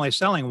people are only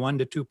selling 1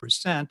 to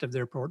 2% of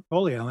their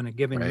portfolio in a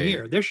given Right.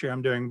 year. This year,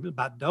 I'm doing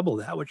about double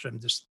that, which I'm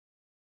just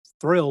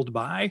thrilled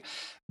by.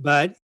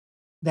 But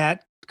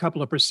that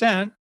couple of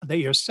percent that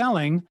you're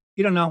selling,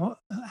 you don't know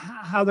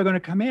how they're going to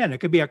come in. It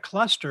could be a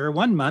cluster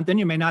 1 month, then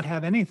you may not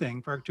have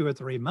anything for 2 or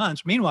 3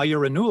 months. Meanwhile, your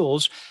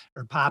renewals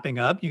are popping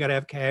up. You got to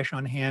have cash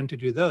on hand to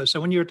do those. So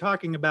when you're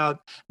talking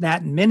about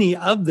that many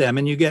of them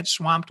and you get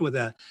swamped with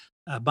a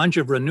bunch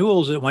of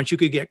renewals at once, you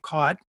could get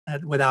caught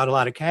without a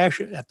lot of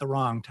cash at the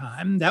wrong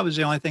time. That was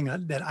the only thing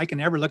that I can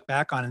ever look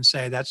back on and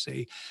say that's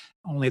the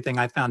only thing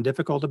I found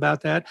difficult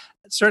about that.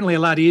 It's certainly a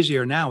lot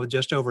easier now with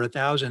just over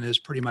 1,000 is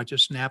pretty much a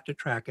snap to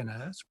track in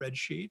a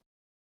spreadsheet.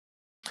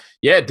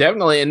 Yeah,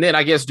 definitely. And then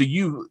I guess,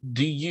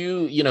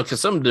 because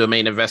some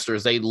domain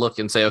investors, they look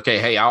and say, okay,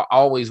 hey, I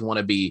always want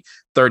to be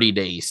 30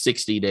 days,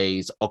 60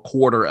 days, a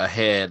quarter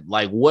ahead.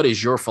 Like, what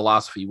is your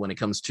philosophy when it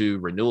comes to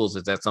renewals?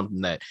 Is that something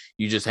that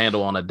you just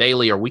handle on a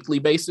daily or weekly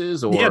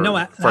basis, or Yeah,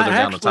 no, further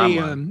down the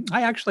timeline?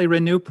 I actually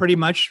renew pretty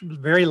much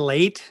very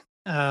late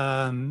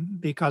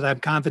because I'm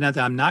confident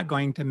that I'm not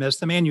going to miss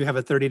them. And you have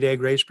a 30-day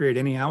grace period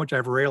anyhow, which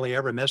I've rarely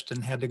ever missed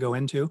and had to go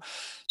into.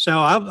 So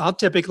I'll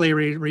typically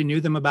renew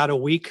them about a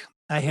week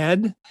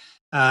ahead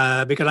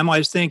because I'm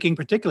always thinking,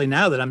 particularly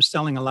now that I'm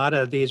selling a lot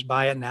of these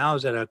buy it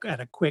nows at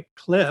a quick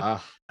clip.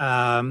 Ah,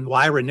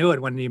 Why renew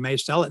it when you may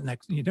sell it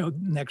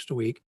next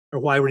week, or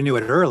why renew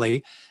it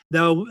early?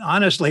 Though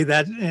honestly,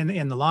 that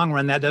in the long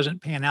run, that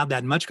doesn't pan out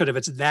that much because if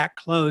it's that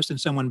close and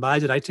someone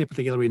buys it, I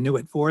typically renew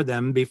it for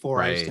them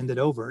before I right. send it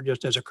over,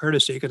 just as a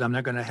courtesy, because I'm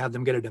not going to have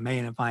them get a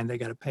domain and find they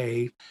got to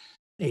pay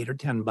 $8 or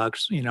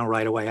 $10,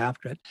 right away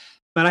after it.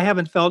 But I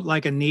haven't felt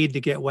like a need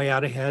to get way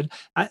out ahead.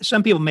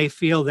 Some people may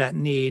feel that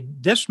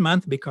need this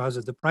month because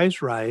of the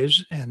price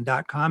rise, and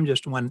 .com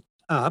just went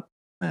up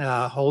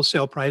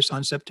wholesale price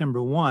on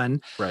September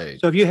 1. Right.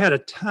 So if you had a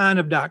ton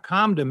of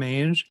 .com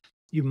domains,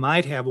 you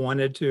might have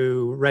wanted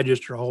to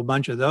register a whole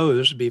bunch of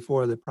those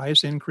before the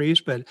price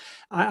increase. But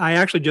I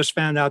actually just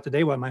found out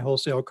today what my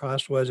wholesale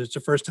cost was. It's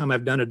the first time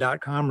I've done a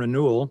 .com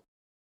renewal,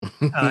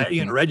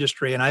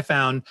 registry, and I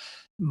found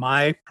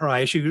my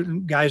price.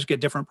 You guys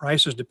get different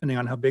prices depending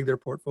on how big their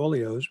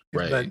portfolios,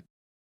 but Right.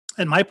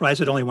 and my price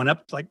had only went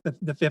up like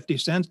the 50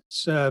 cents,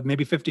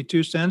 maybe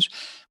 52 cents,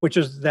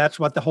 that's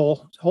what the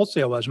whole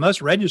wholesale was.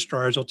 Most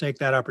registrars will take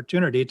that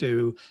opportunity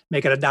to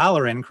make it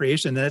 $1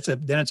 increase, and then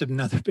it's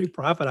another big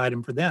profit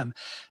item for them.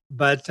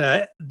 But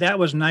that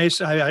was nice.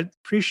 I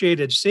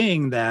appreciated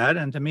seeing that,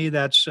 and to me,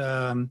 that's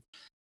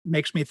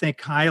makes me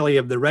think highly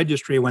of the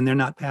registry when they're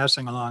not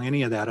passing along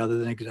any of that other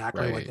than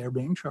exactly what Right. they're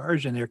being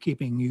charged, and they're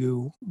keeping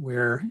you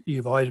where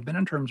you've always been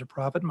in terms of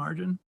profit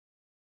margin.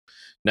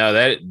 No,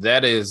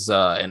 that is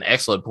an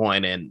excellent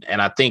point, and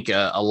I think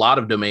a lot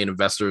of domain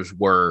investors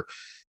were.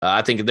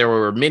 I think there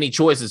were many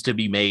choices to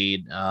be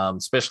made,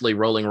 especially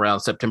rolling around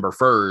September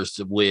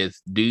 1st.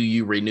 With do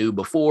you renew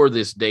before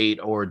this date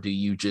or do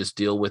you just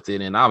deal with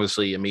it? And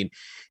obviously, I mean,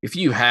 if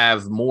you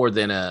have more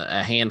than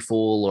a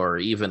handful or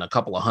even a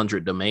couple of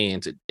hundred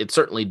domains, it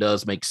certainly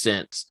does make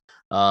sense.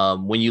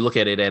 When you look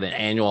at it at an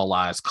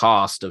annualized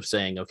cost of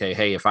saying, okay,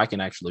 hey, if I can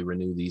actually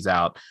renew these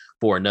out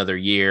for another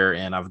year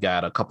and I've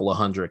got a couple of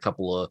hundred, a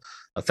couple of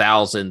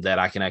 1,000 that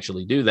I can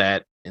actually do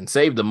that and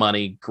save the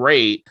money,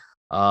 great.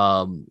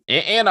 And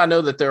I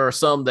know that there are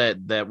some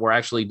that were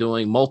actually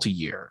doing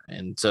multi-year,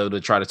 and so to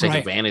try to take Right.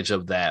 advantage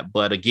of that.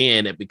 But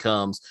again, it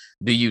becomes,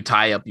 do you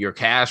tie up your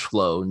cash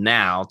flow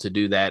now to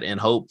do that in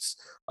hopes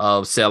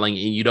of selling,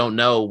 and you don't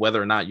know whether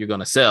or not you're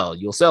going to sell?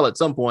 You'll sell at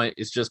some point.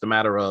 It's just a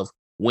matter of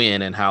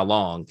when and how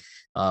long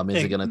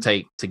is it going to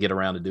take to get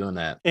around to doing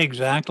that.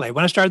 Exactly.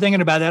 When I start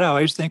thinking about that, I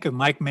always think of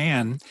Mike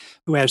Mann,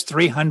 who has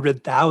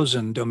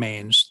 300,000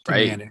 domains to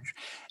Right. manage.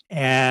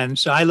 And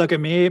so I look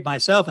at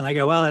myself, and I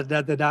go, well,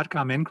 the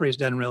 .com increase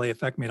doesn't really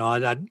affect me at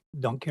all. I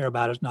don't care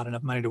about it. It's not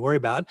enough money to worry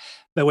about.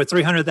 But with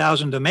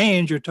 300,000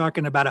 domains, you're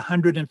talking about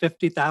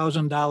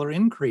 $150,000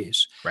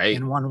 increase Right.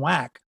 in one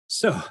whack.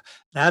 So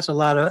that's a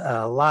lot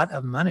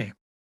of money.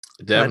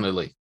 But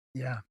Definitely.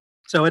 yeah,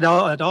 so it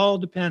all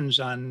depends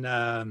on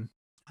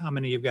how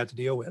many you've got to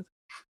deal with.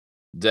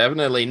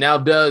 Definitely. Now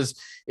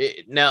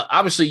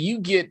obviously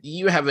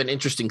you have an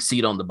interesting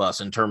seat on the bus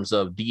in terms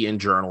of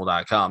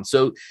dnjournal.com.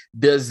 So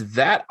does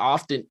that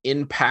often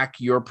impact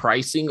your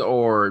pricing,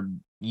 or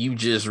you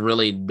just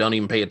really don't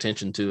even pay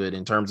attention to it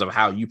in terms of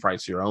how you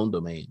price your own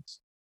domains?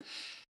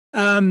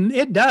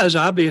 It does,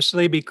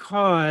 obviously,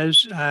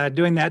 because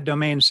doing that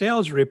domain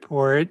sales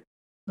report,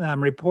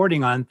 I'm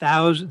reporting on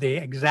the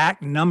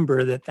exact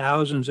number that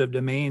thousands of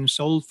domains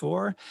sold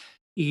for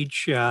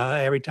each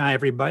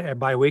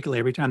biweekly,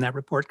 every time that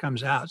report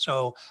comes out.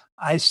 So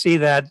I see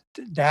that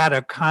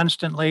data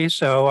constantly.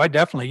 So I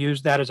definitely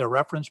use that as a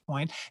reference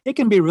point. It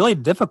can be really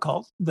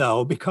difficult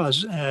though,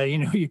 because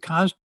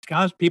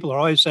people are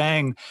always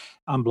saying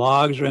on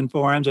blogs or in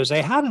forums, they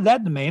say, "How did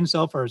that domain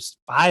sell for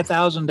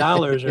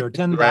 $5,000 or Right.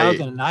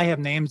 10,000?" And I have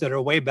names that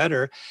are way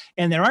better.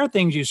 And there are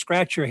things you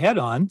scratch your head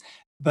on,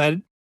 but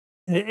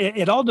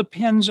it all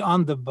depends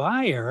on the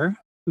buyer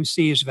who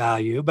sees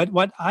value. But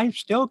what I'm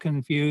still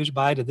confused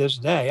by to this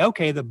day,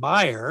 okay, the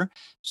buyer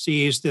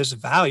sees this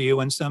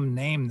value in some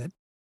name that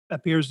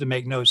appears to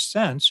make no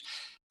sense.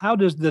 How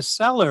does the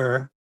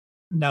seller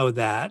know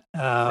that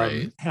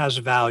Right. has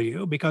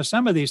value? Because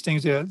some of these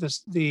things, uh,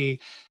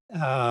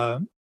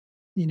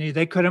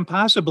 they couldn't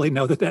possibly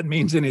know that that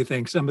means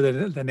anything. Some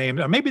of the names,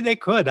 or maybe they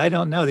could. I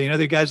don't know.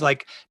 The guys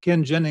like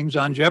Ken Jennings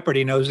on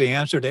Jeopardy knows the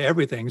answer to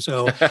everything.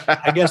 So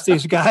I guess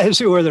these guys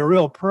who are the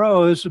real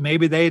pros,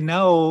 maybe they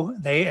know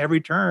every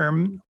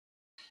term.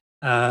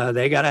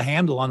 They got a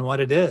handle on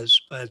what it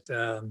is. But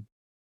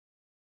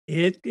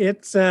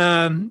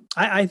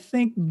I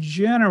think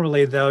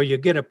generally though you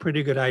get a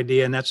pretty good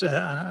idea, and that's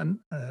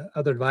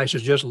other advice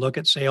is just look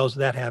at sales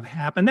that have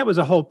happened. That was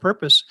the whole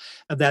purpose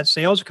of that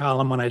sales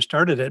column when I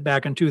started it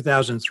back in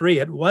 2003.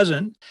 It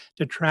wasn't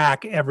to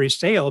track every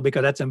sale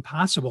because that's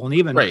impossible,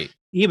 and Right.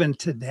 even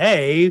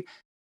today,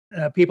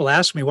 people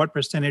ask me what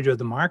percentage of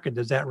the market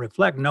does that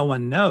reflect. No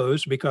one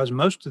knows because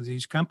most of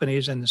these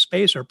companies in the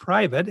space are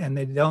private and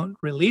they don't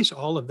release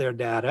all of their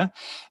data.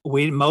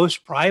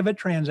 Most private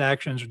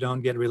transactions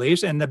don't get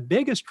released, and the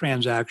biggest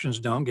transactions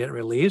don't get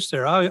released.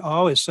 They're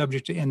always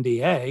subject to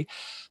NDA.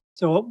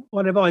 So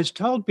what I've always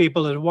told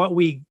people is what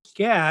we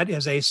get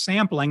is a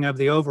sampling of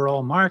the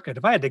overall market.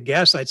 If I had to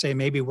guess, I'd say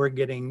maybe we're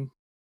getting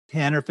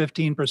 10 or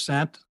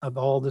 15% of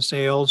all the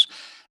sales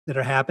that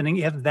are happening.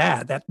 If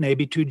that may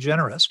be too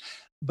generous.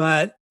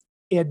 But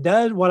it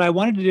does, what I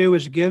wanted to do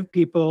is give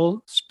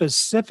people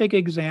specific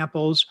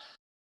examples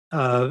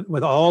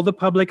with all the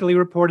publicly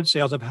reported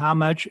sales of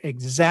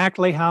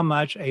exactly how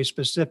much a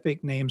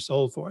specific name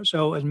sold for.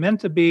 So it's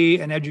meant to be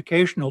an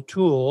educational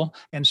tool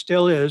and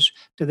still is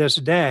to this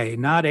day,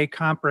 not a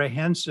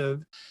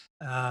comprehensive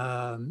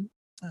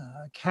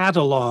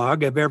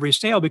catalog of every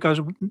sale because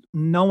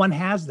no one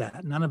has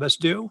that. None of us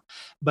do.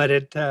 But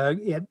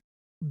it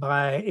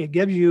it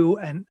gives you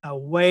a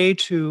way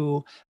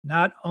to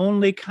not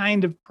only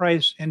kind of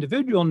price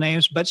individual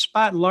names, but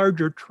spot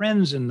larger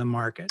trends in the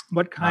market.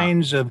 What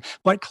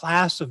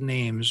class of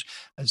names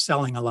is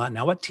selling a lot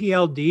now? What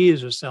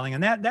TLDs are selling?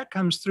 And that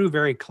comes through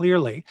very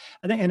clearly.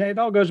 I think, and it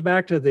all goes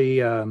back to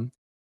the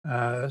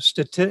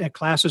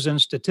classes in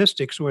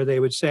statistics, where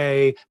they would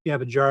say, if you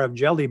have a jar of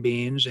jelly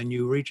beans and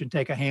you reach and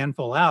take a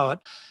handful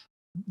out,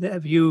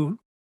 if you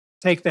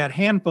take that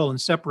handful and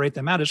separate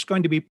them out, it's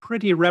going to be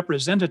pretty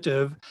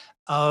representative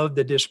of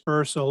the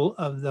dispersal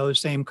of those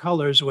same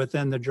colors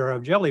within the jar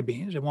of jelly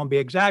beans. It won't be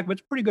exact, but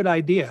it's a pretty good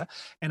idea.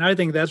 And I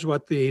think that's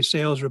what the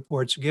sales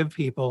reports give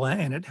people,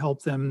 and it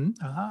helped them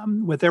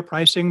with their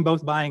pricing,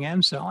 both buying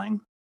and selling.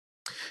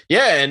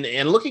 Yeah,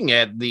 and looking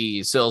at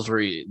the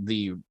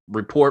the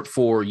report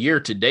for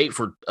year to date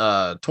for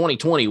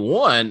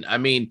 2021, I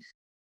mean,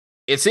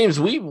 it seems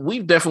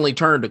we've definitely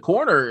turned a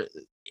corner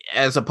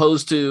as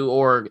opposed to,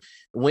 or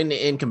when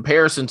in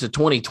comparison to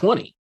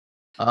 2020.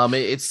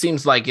 It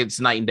seems like it's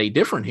night and day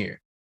different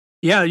here.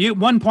 Yeah,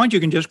 one point you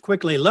can just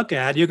quickly look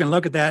at, you can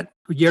look at that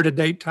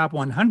year-to-date top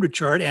 100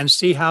 chart and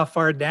see how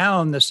far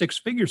down the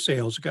six-figure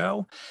sales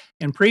go.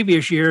 In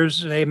previous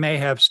years, they may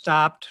have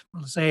stopped,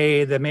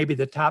 say that maybe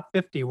the top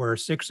 50 were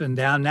 6 and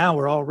down. Now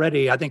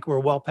I think we're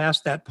well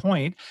past that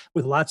point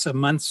with lots of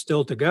months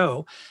still to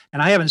go.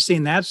 And I haven't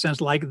seen that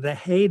since like the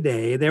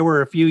heyday. There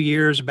were a few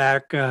years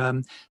back,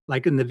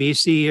 like in the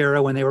VC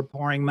era, when they were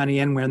pouring money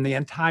in, when the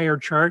entire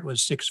chart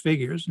was six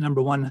figures.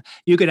 Number one,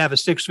 you could have a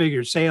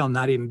six-figure sale and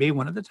not even be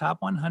one of the top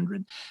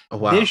 100. Oh,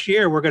 wow. This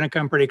year, we're going to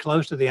come pretty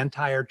close to the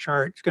entire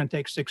chart. It's going to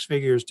take six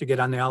figures to get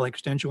on the all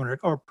extension winner,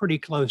 or pretty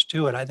close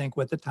to it, I think,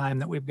 with the time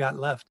that we've got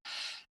left.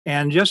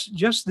 And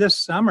just this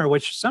summer,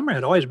 which summer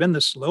had always been the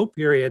slow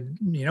period,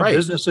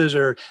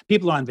 Right.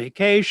 People are on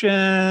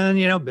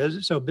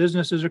vacation, so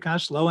businesses are kind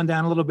of slowing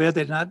down a little bit.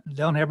 They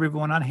don't have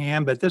everyone on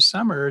hand, but this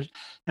summer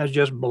has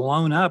just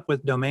blown up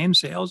with domain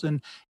sales.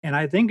 And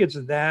I think it's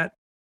that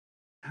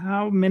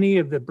how many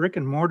of the brick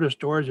and mortar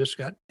stores just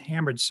got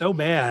hammered so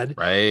bad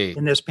Right.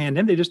 in this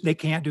pandemic, they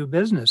can't do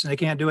business, and they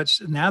can't do it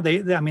now.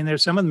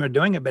 There's some of them are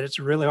doing it, but it's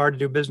really hard to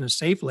do business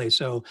safely.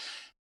 So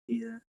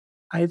yeah,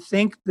 I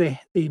think the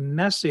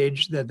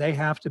message that they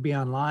have to be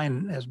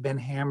online has been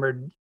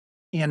hammered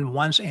in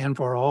once and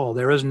for all.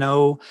 There is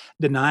no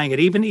denying it.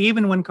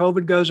 Even when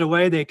COVID goes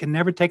away, they can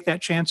never take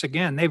that chance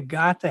again. They've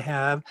got to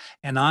have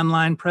an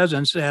online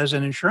presence as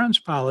an insurance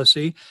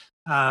policy.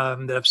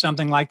 That if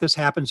something like this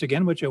happens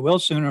again, which it will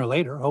sooner or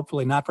later,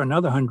 hopefully not for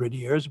another 100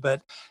 years,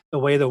 but the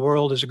way the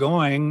world is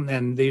going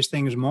and these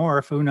things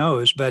morph, who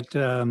knows? But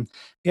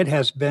it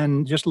has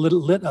been just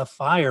lit a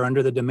fire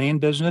under the domain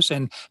business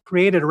and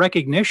created a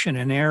recognition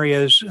in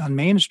areas on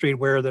Main Street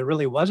where there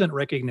really wasn't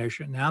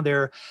recognition.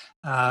 Now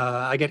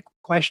I get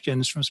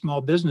questions from small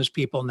business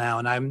people now,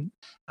 and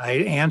I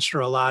answer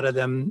a lot of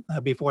them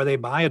before they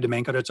buy a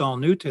domain, because it's all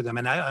new to them.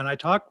 And I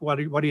talk, what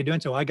are you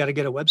doing? So I got to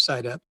get a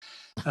website up.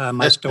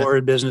 My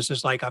store business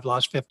is like, I've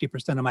lost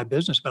 50% of my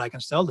business, but I can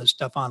sell this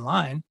stuff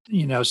online.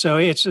 So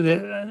it's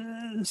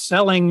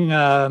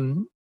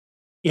selling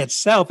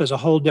itself is a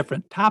whole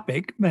different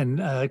topic, and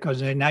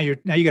because now you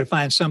got to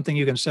find something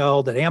you can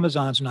sell that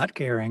Amazon's not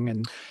carrying,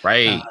 and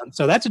Right.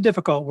 so that's a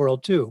difficult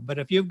world too. But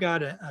if you've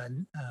got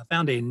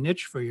found a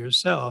niche for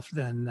yourself,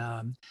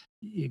 then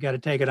you got to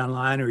take it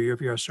online, or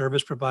if you're a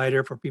service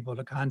provider for people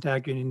to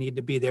contact you, you need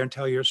to be there and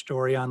tell your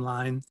story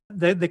online.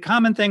 The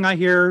common thing I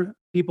hear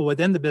people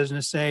within the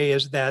business say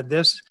is that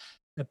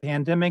the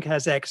pandemic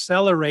has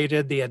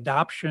accelerated the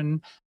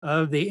adoption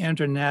of the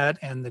internet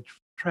and the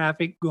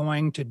traffic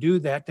going to do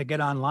that, to get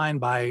online,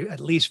 by at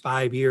least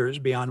 5 years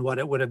beyond what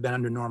it would have been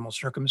under normal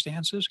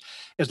circumstances.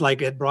 It's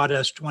like it brought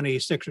us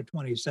 26 or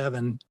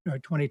 27, or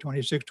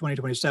 2026,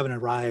 2027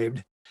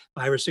 arrived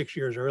 5 or 6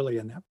 years early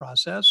in that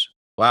process.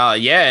 Wow.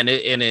 Yeah.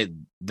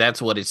 And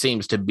that's what it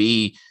seems to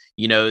be.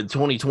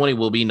 2020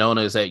 will be known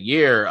as that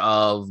year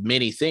of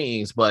many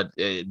things, but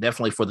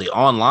definitely for the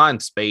online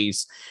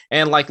space,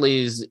 and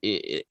likely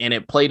and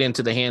it played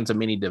into the hands of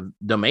many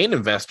domain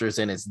investors.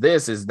 And is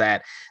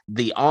that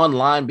the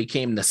online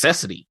became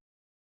necessity.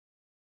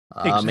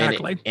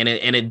 Exactly. And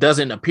it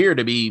doesn't appear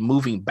to be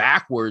moving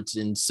backwards.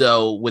 And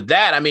so with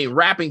that, I mean,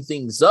 wrapping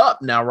things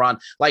up now, Ron,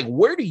 like,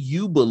 where do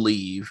you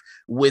believe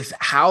with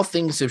how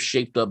things have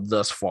shaped up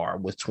thus far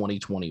with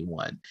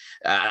 2021?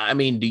 I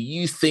mean, do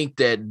you think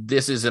that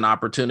this is an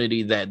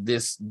opportunity that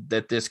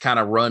this kind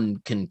of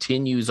run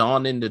continues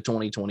on into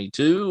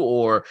 2022,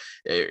 or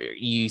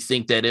you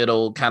think that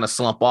it'll kind of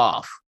slump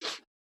off?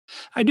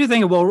 I do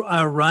think it will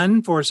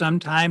run for some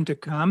time to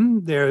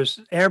come.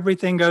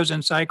 Everything goes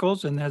in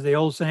cycles, and there's the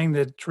old saying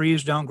that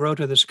trees don't grow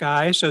to the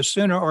sky. So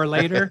sooner or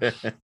later,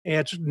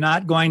 it's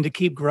not going to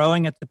keep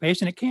growing at the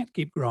pace, and it can't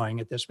keep growing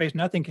at this pace.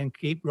 Nothing can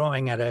keep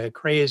growing at a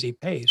crazy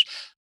pace.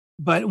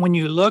 But when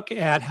you look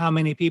at how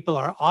many people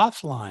are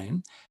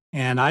offline,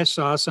 and I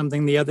saw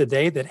something the other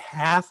day that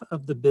half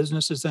of the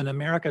businesses in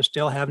America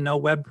still have no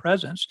web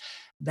presence,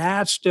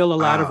 that's still a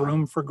lot of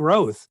room for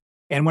growth.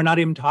 And we're not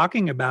even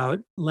talking about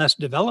less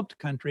developed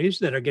countries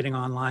that are getting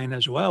online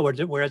as well,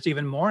 where it's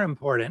even more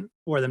important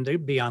for them to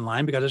be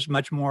online because it's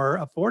much more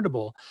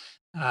affordable.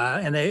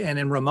 And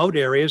in remote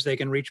areas, they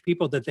can reach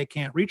people that they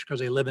can't reach because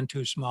they live in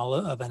too small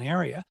of an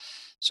area.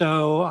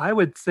 So I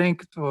would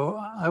think,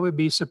 I would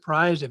be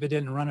surprised if it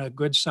didn't run a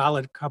good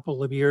solid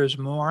couple of years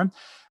more.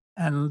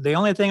 And the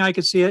only thing I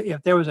could see,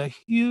 if there was a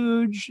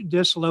huge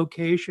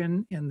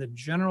dislocation in the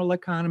general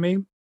economy,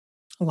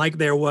 like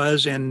there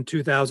was in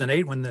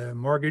 2008 when the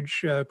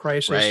mortgage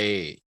crisis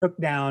Right. took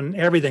down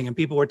everything and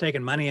people were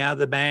taking money out of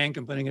the bank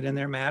and putting it in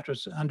their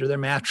mattress, under their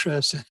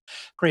mattress, and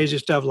crazy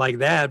stuff like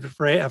that,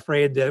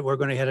 afraid that we're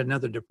going to hit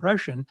another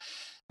depression.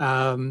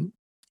 Um,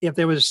 if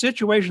there was a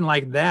situation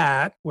like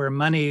that where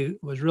money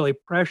was really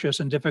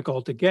precious and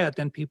difficult to get,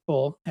 then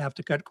people have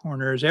to cut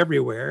corners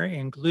everywhere,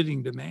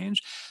 including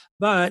domains.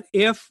 But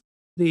if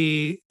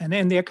and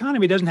then the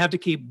economy doesn't have to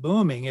keep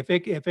booming. If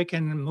it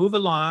can move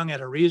along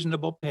at a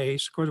reasonable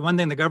pace. Of course, one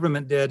thing the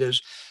government did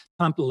is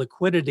pump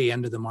liquidity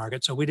into the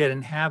market, so we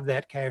didn't have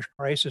that cash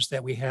crisis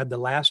that we had the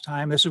last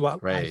time. This is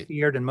what I Right.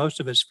 feared, and most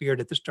of us feared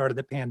at the start of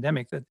the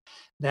pandemic,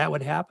 that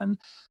would happen.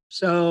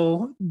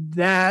 So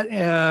that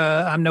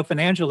I'm no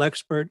financial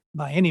expert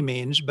by any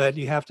means, but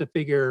you have to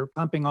figure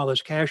pumping all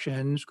this cash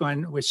in is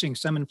going. We're seeing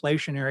some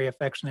inflationary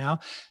effects now,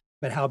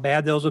 but how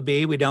bad those will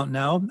be, we don't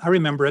know. I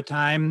remember a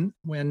time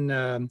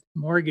when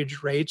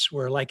mortgage rates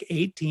were like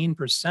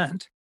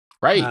 18%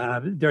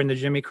 Right. during the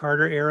Jimmy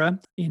Carter era.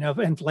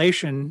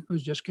 Inflation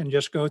can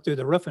just go through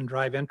the roof and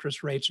drive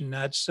interest rates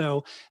nuts.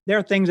 So there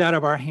are things out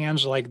of our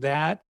hands like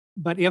that.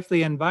 But if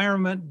the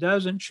environment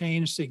doesn't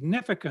change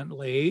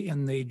significantly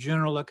in the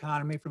general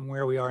economy from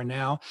where we are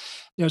now,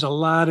 there's a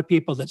lot of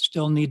people that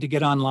still need to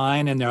get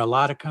online. And there are a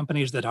lot of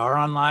companies that are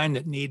online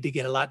that need to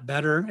get a lot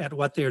better at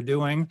what they're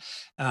doing,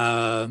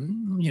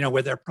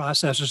 with their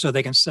processes so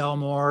they can sell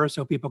more,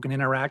 so people can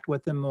interact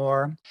with them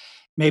more.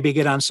 Maybe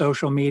get on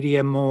social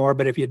media more.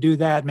 But if you do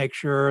that, make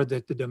sure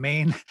that the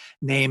domain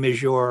name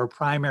is your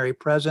primary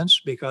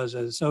presence, because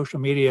as social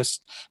media,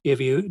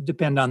 if you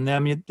depend on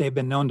them, they've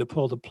been known to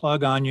pull the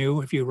plug on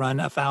you. If you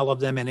run afoul of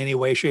them in any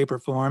way, shape, or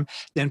form,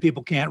 then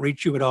people can't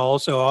reach you at all.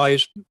 So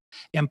always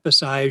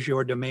emphasize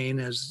your domain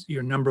as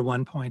your number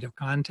one point of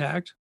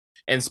contact.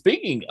 And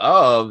speaking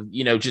of,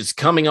 just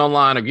coming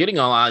online or getting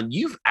online,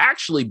 you've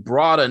actually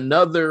brought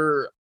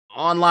another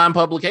online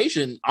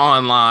publication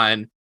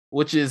online,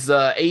 which is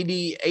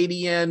adn.us.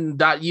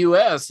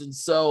 And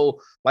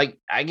so,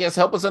 I guess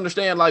help us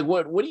understand,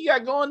 what do you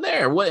got going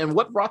there?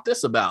 What brought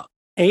this about?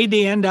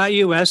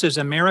 ADN.us is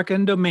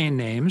American Domain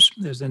Names,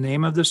 is the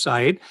name of the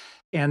site.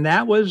 And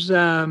that was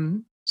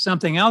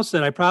something else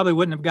that I probably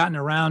wouldn't have gotten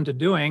around to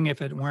doing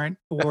if it weren't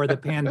for the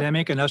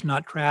pandemic and us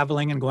not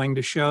traveling and going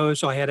to shows.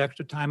 So I had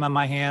extra time on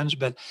my hands.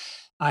 But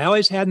I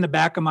always had in the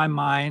back of my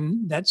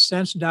mind that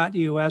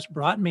Sense.us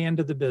brought me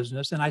into the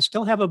business. And I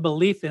still have a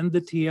belief in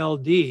the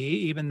TLD,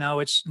 even though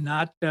it's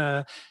not,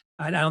 I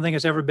don't think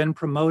it's ever been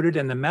promoted,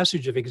 and the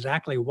message of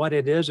exactly what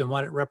it is and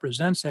what it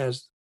represents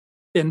has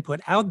been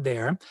put out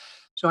there.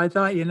 So I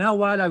thought, you know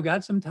what, I've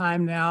got some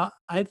time now.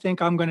 I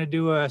think I'm going to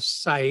do a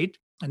site,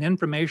 an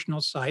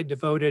informational site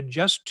devoted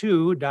just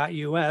to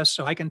 .us,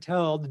 so I can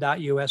tell the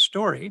 .us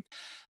story.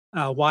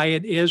 Why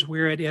it is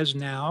where it is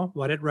now,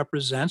 what it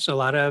represents. A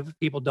lot of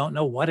people don't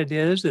know what it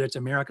is, that it's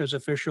America's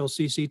official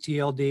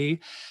CCTLD.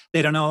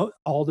 They don't know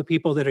all the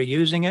people that are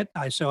using it.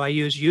 So I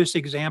use use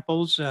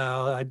examples.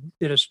 I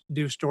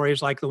do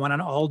stories like the one on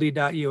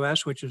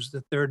Aldi.us, which is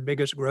the third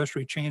biggest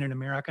grocery chain in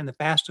America and the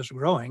fastest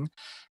growing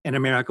in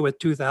America with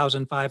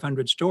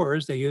 2,500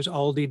 stores. They use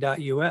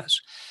Aldi.us.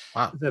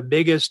 Wow. The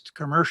biggest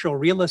commercial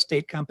real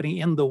estate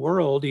company in the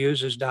world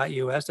uses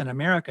 .us in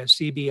America,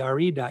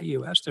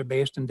 CBRE.us. They're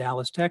based in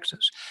Dallas, Texas.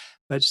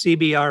 But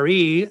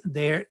CBRE,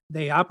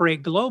 they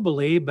operate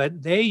globally,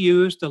 but they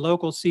use the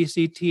local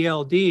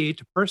CCTLD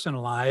to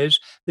personalize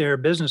their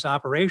business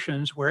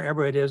operations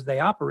wherever it is they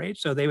operate.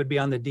 So they would be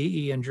on the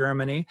DE in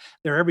Germany.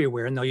 They're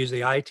everywhere, and they'll use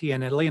the IT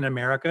in Italy and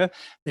America.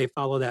 They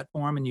follow that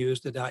form and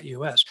use the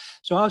 .us.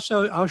 So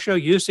I'll show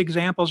use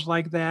examples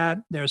like that.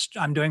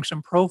 I'm doing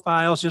some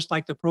profiles, just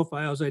like the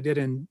profiles I did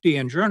in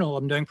DN Journal.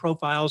 I'm doing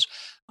profiles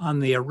on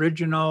the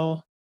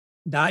original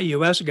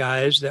 .us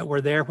guys that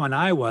were there when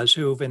I was,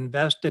 who've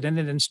invested in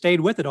it and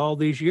stayed with it all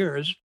these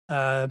years,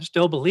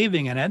 still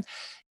believing in it,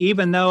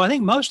 even though I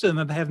think most of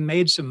them have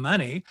made some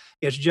money.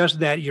 It's just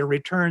that your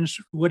returns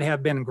would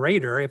have been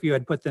greater if you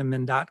had put them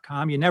in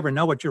 .com. You never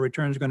know what your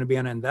return is going to be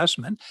on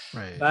investment.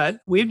 Right.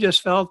 But we've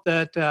just felt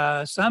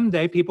that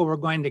someday people were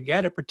going to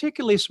get it,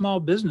 particularly small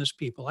business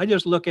people. I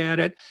just look at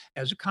it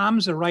as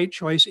com's the right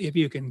choice if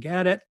you can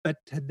get it. But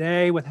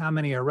today, with how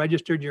many are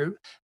registered,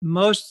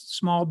 most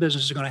small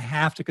businesses are going to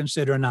have to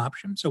consider an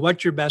option. So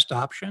what's your best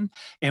option?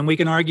 And we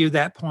can argue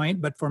that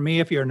point. But for me,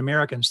 if you're an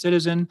American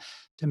citizen,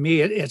 to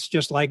me, it's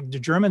just like the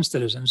German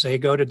citizens. They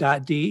go to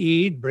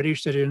 .de,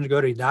 British citizens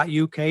go to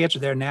 .uk. It's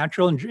their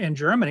natural. In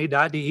Germany,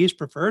 .de is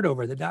preferred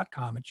over the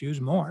 .com. It's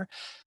used more.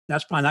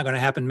 That's probably not going to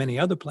happen many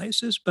other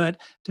places, but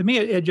to me,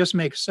 it just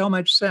makes so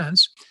much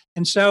sense.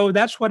 And so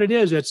that's what it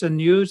is. It's a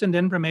news and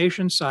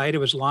information site. It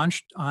was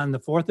launched on the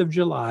 4th of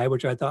July,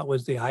 which I thought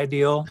was the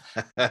ideal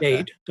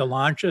date to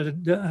launch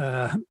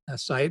a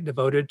site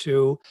devoted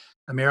to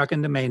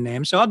American domain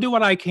names. So I'll do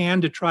what I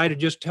can to try to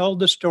just tell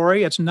the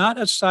story. It's not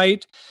a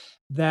site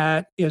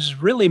that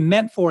is really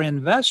meant for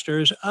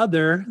investors,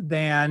 other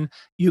than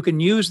you can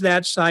use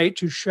that site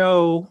to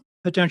show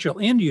potential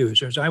end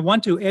users. I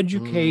want to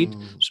educate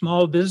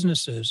small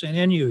businesses and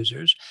end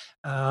users.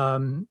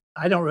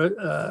 I don't,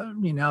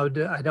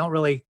 I don't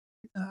really.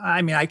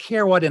 I mean, I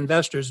care what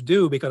investors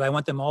do because I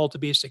want them all to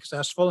be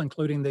successful,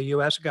 including the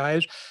U.S.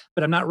 guys,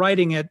 but I'm not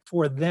writing it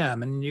for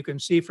them. And you can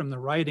see from the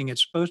writing,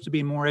 it's supposed to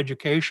be more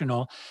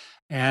educational.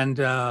 And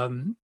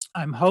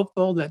I'm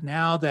hopeful that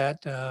now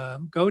that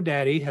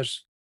GoDaddy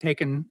has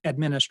taken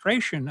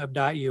administration of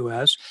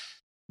 .us,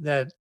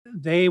 that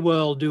they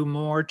will do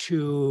more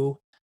to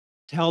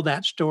tell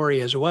that story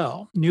as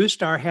well.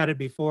 Neustar had it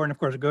before, and of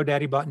course,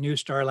 GoDaddy bought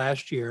Neustar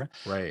last year.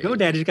 Right.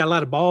 GoDaddy's got a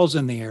lot of balls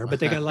in the air, but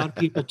they got a lot of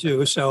people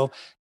too. So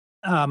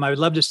I would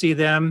love to see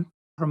them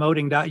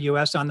promoting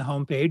 .us on the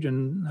homepage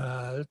and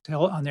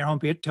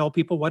tell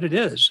people what it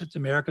is. It's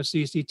America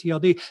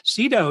CCTLD.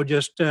 CITO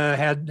just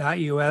had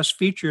 .us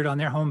featured on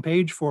their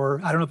homepage for,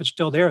 I don't know if it's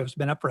still there. It's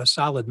been up for a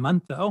solid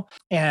month though.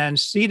 And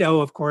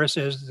CITO, of course,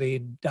 is the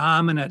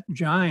dominant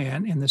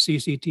giant in the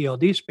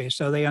CCTLD space,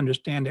 so they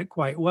understand it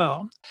quite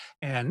well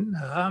and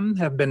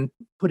have been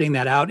putting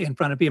that out in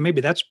front of people.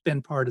 Maybe that's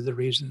been part of the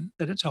reason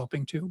that it's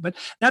helping too. But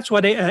that's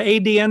what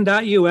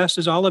ADN.us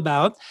is all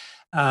about.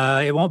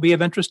 It won't be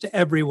of interest to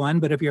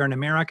everyone, but if you're an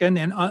American,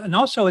 and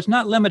also it's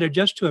not limited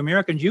just to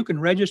Americans, you can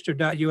register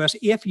 .us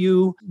if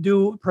you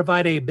do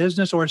provide a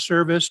business or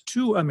service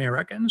to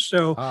Americans.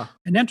 So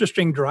an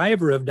interesting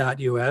driver of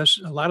 .us,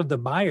 a lot of the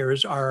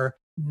buyers are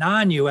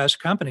non-U.S.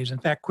 companies. In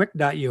fact,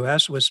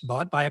 Quick.us was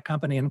bought by a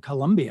company in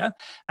Colombia.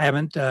 I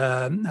don't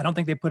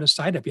think they put a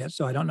site up yet,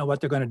 so I don't know what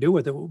they're going to do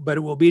with it, but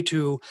it will be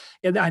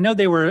I know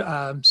they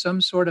were some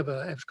sort of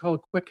it's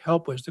called Quick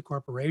Help was the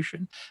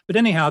corporation. But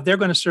anyhow, they're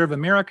going to serve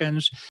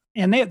Americans,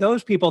 and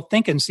those people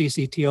think in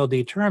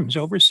CCTLD terms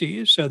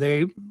overseas, so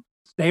they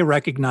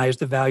recognize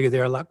the value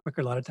there a lot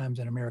quicker a lot of times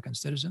than American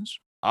citizens.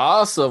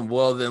 Awesome.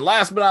 Well, then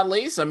last but not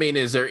least, I mean,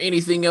 is there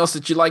anything else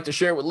that you'd like to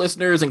share with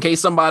listeners in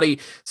case somebody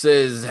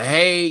says,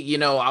 hey,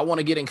 I want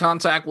to get in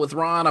contact with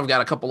Ron. I've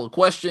got a couple of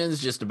questions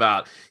just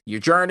about your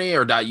journey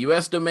or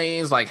 .us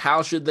domains. Like,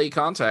 how should they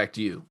contact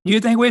you?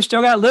 You think we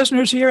still got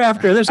listeners here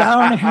after this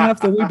hour and a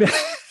half that we've been?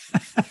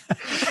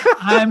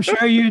 I'm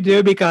sure you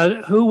do,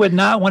 because who would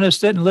not want to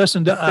sit and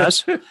listen to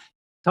us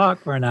talk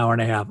for an hour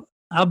and a half?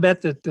 I'll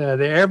bet that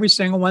every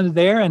single one's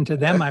there. And to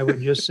them, I would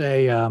just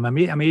say,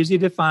 I'm easy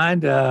to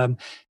find.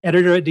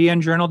 Editor at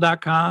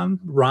dnjournal.com,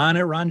 Ron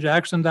at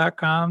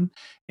ronjackson.com,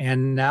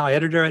 and now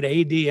editor at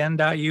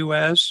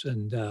adn.us.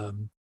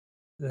 And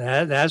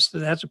that's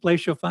a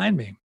place you'll find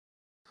me.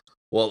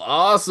 Well,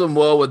 awesome.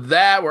 Well, with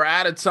that, we're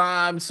out of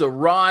time. So,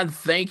 Ron,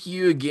 thank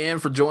you again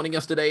for joining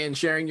us today and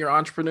sharing your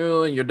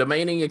entrepreneurial and your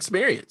domaining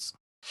experience.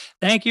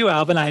 Thank you,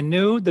 Alvin. I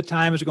knew the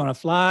time was going to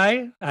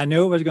fly. I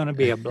knew it was going to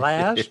be a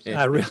blast.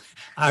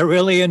 I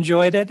really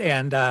enjoyed it.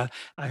 And I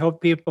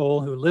hope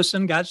people who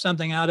listen got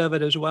something out of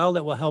it as well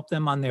that will help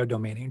them on their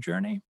domaining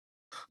journey.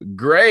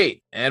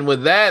 Great. And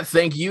with that,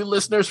 thank you,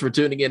 listeners, for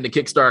tuning in to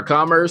Kickstart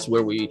Commerce,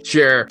 where we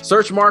share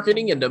search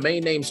marketing and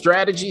domain name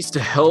strategies to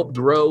help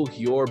grow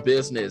your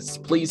business.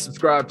 Please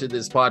subscribe to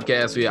this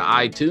podcast via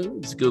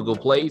iTunes, Google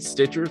Play,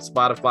 Stitcher,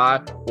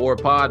 Spotify, or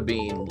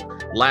Podbean.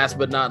 Last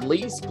but not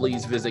least,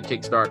 please visit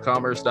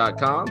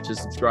kickstartcommerce.com to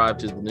subscribe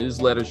to the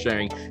newsletter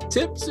sharing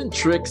tips and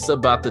tricks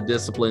about the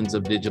disciplines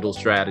of digital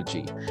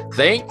strategy.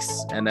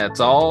 Thanks, and that's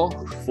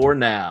all for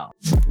now.